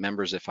 38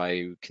 members if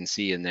I can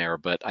see in there,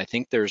 but I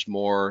think there's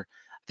more.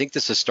 I think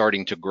this is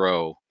starting to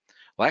grow.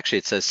 Well, actually,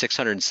 it says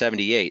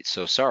 678.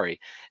 So sorry,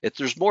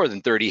 there's more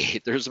than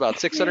 38. There's about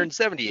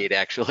 678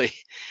 actually,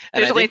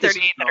 and There's I only think this is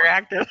 38 that are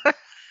growing. active.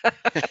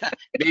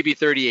 Maybe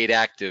 38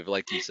 active,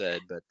 like you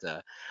said,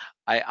 but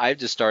I've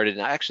just started,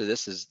 and actually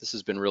this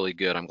has been really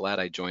good. I'm glad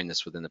I joined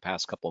this within the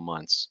past couple of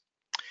months.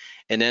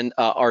 And then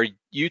our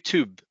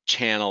YouTube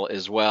channel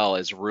as well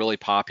is really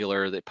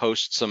popular. They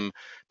post some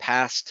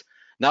past,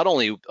 not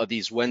only of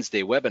these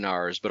Wednesday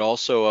webinars, but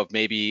also of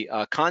maybe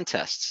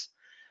contests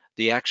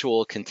the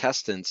actual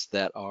contestants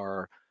that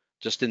are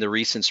just in the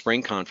recent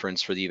spring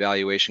conference for the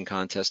evaluation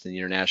contest and the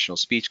international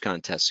speech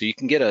contest. So you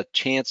can get a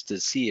chance to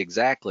see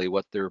exactly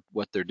what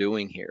they're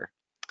doing here.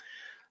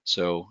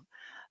 So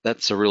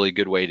that's a really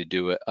good way to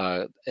do it.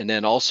 And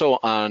then also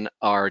on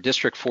our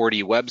District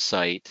 40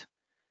 website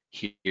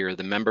here,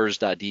 the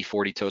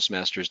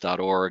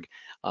members.d40toastmasters.org,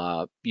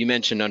 you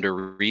mentioned under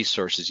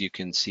resources, you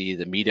can see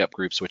the meetup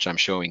groups, which I'm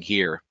showing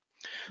here.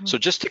 Mhm. So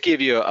just to give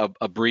you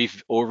a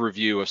brief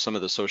overview of some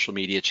of the social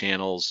media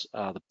channels,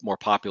 the more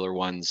popular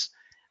ones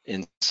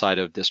inside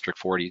of District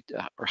 40,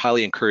 I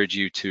highly encourage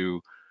you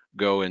to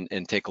go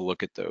and take a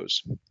look at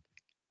those.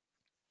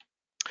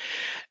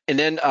 And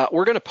then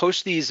we're going to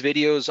post these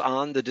videos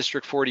on the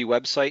District 40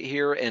 website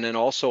here, and then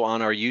also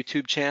on our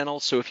YouTube channel.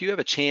 So if you have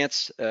a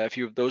chance,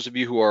 those of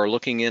you who are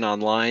looking in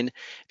online,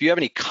 if you have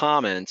any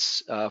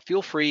comments,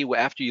 feel free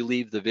after you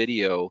leave the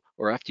video,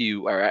 or after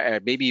you, or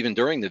maybe even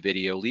during the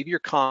video, leave your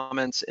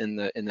comments in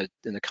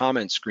the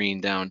comment screen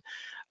down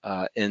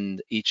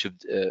in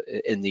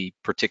in the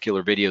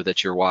particular video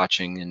that you're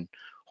watching, and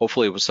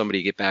hopefully will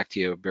somebody get back to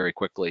you very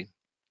quickly.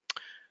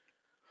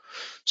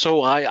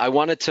 So I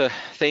wanted to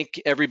thank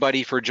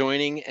everybody for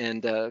joining,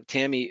 and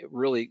Tammy,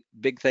 really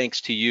big thanks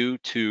to you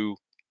to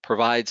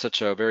provide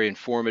such a very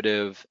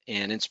informative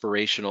and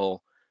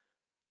inspirational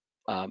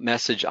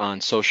message on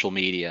social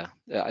media.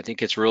 I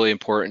think it's really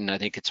important. I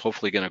think it's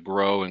hopefully going to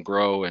grow and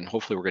grow, and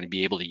hopefully we're going to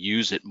be able to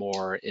use it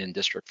more in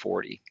District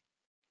 40.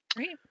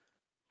 Great.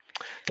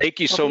 Thank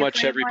you Don't so be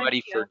much, afraid of live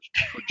everybody, video.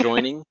 for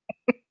joining.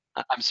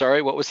 I'm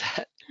sorry, what was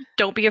that?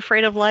 Don't be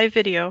afraid of live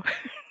video.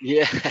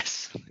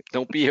 Yes,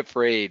 don't be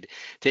afraid.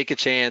 Take a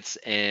chance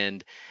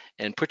and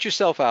put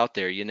yourself out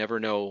there. You never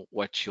know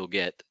what you'll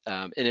get.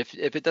 And if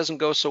it doesn't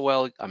go so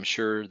well, I'm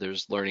sure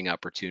there's learning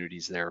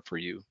opportunities there for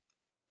you.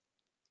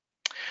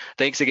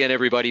 Thanks again,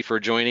 everybody, for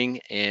joining,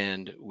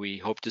 and we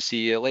hope to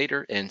see you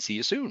later and see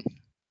you soon.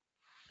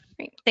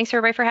 Great. Thanks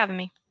everybody for having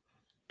me.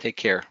 Take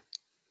care.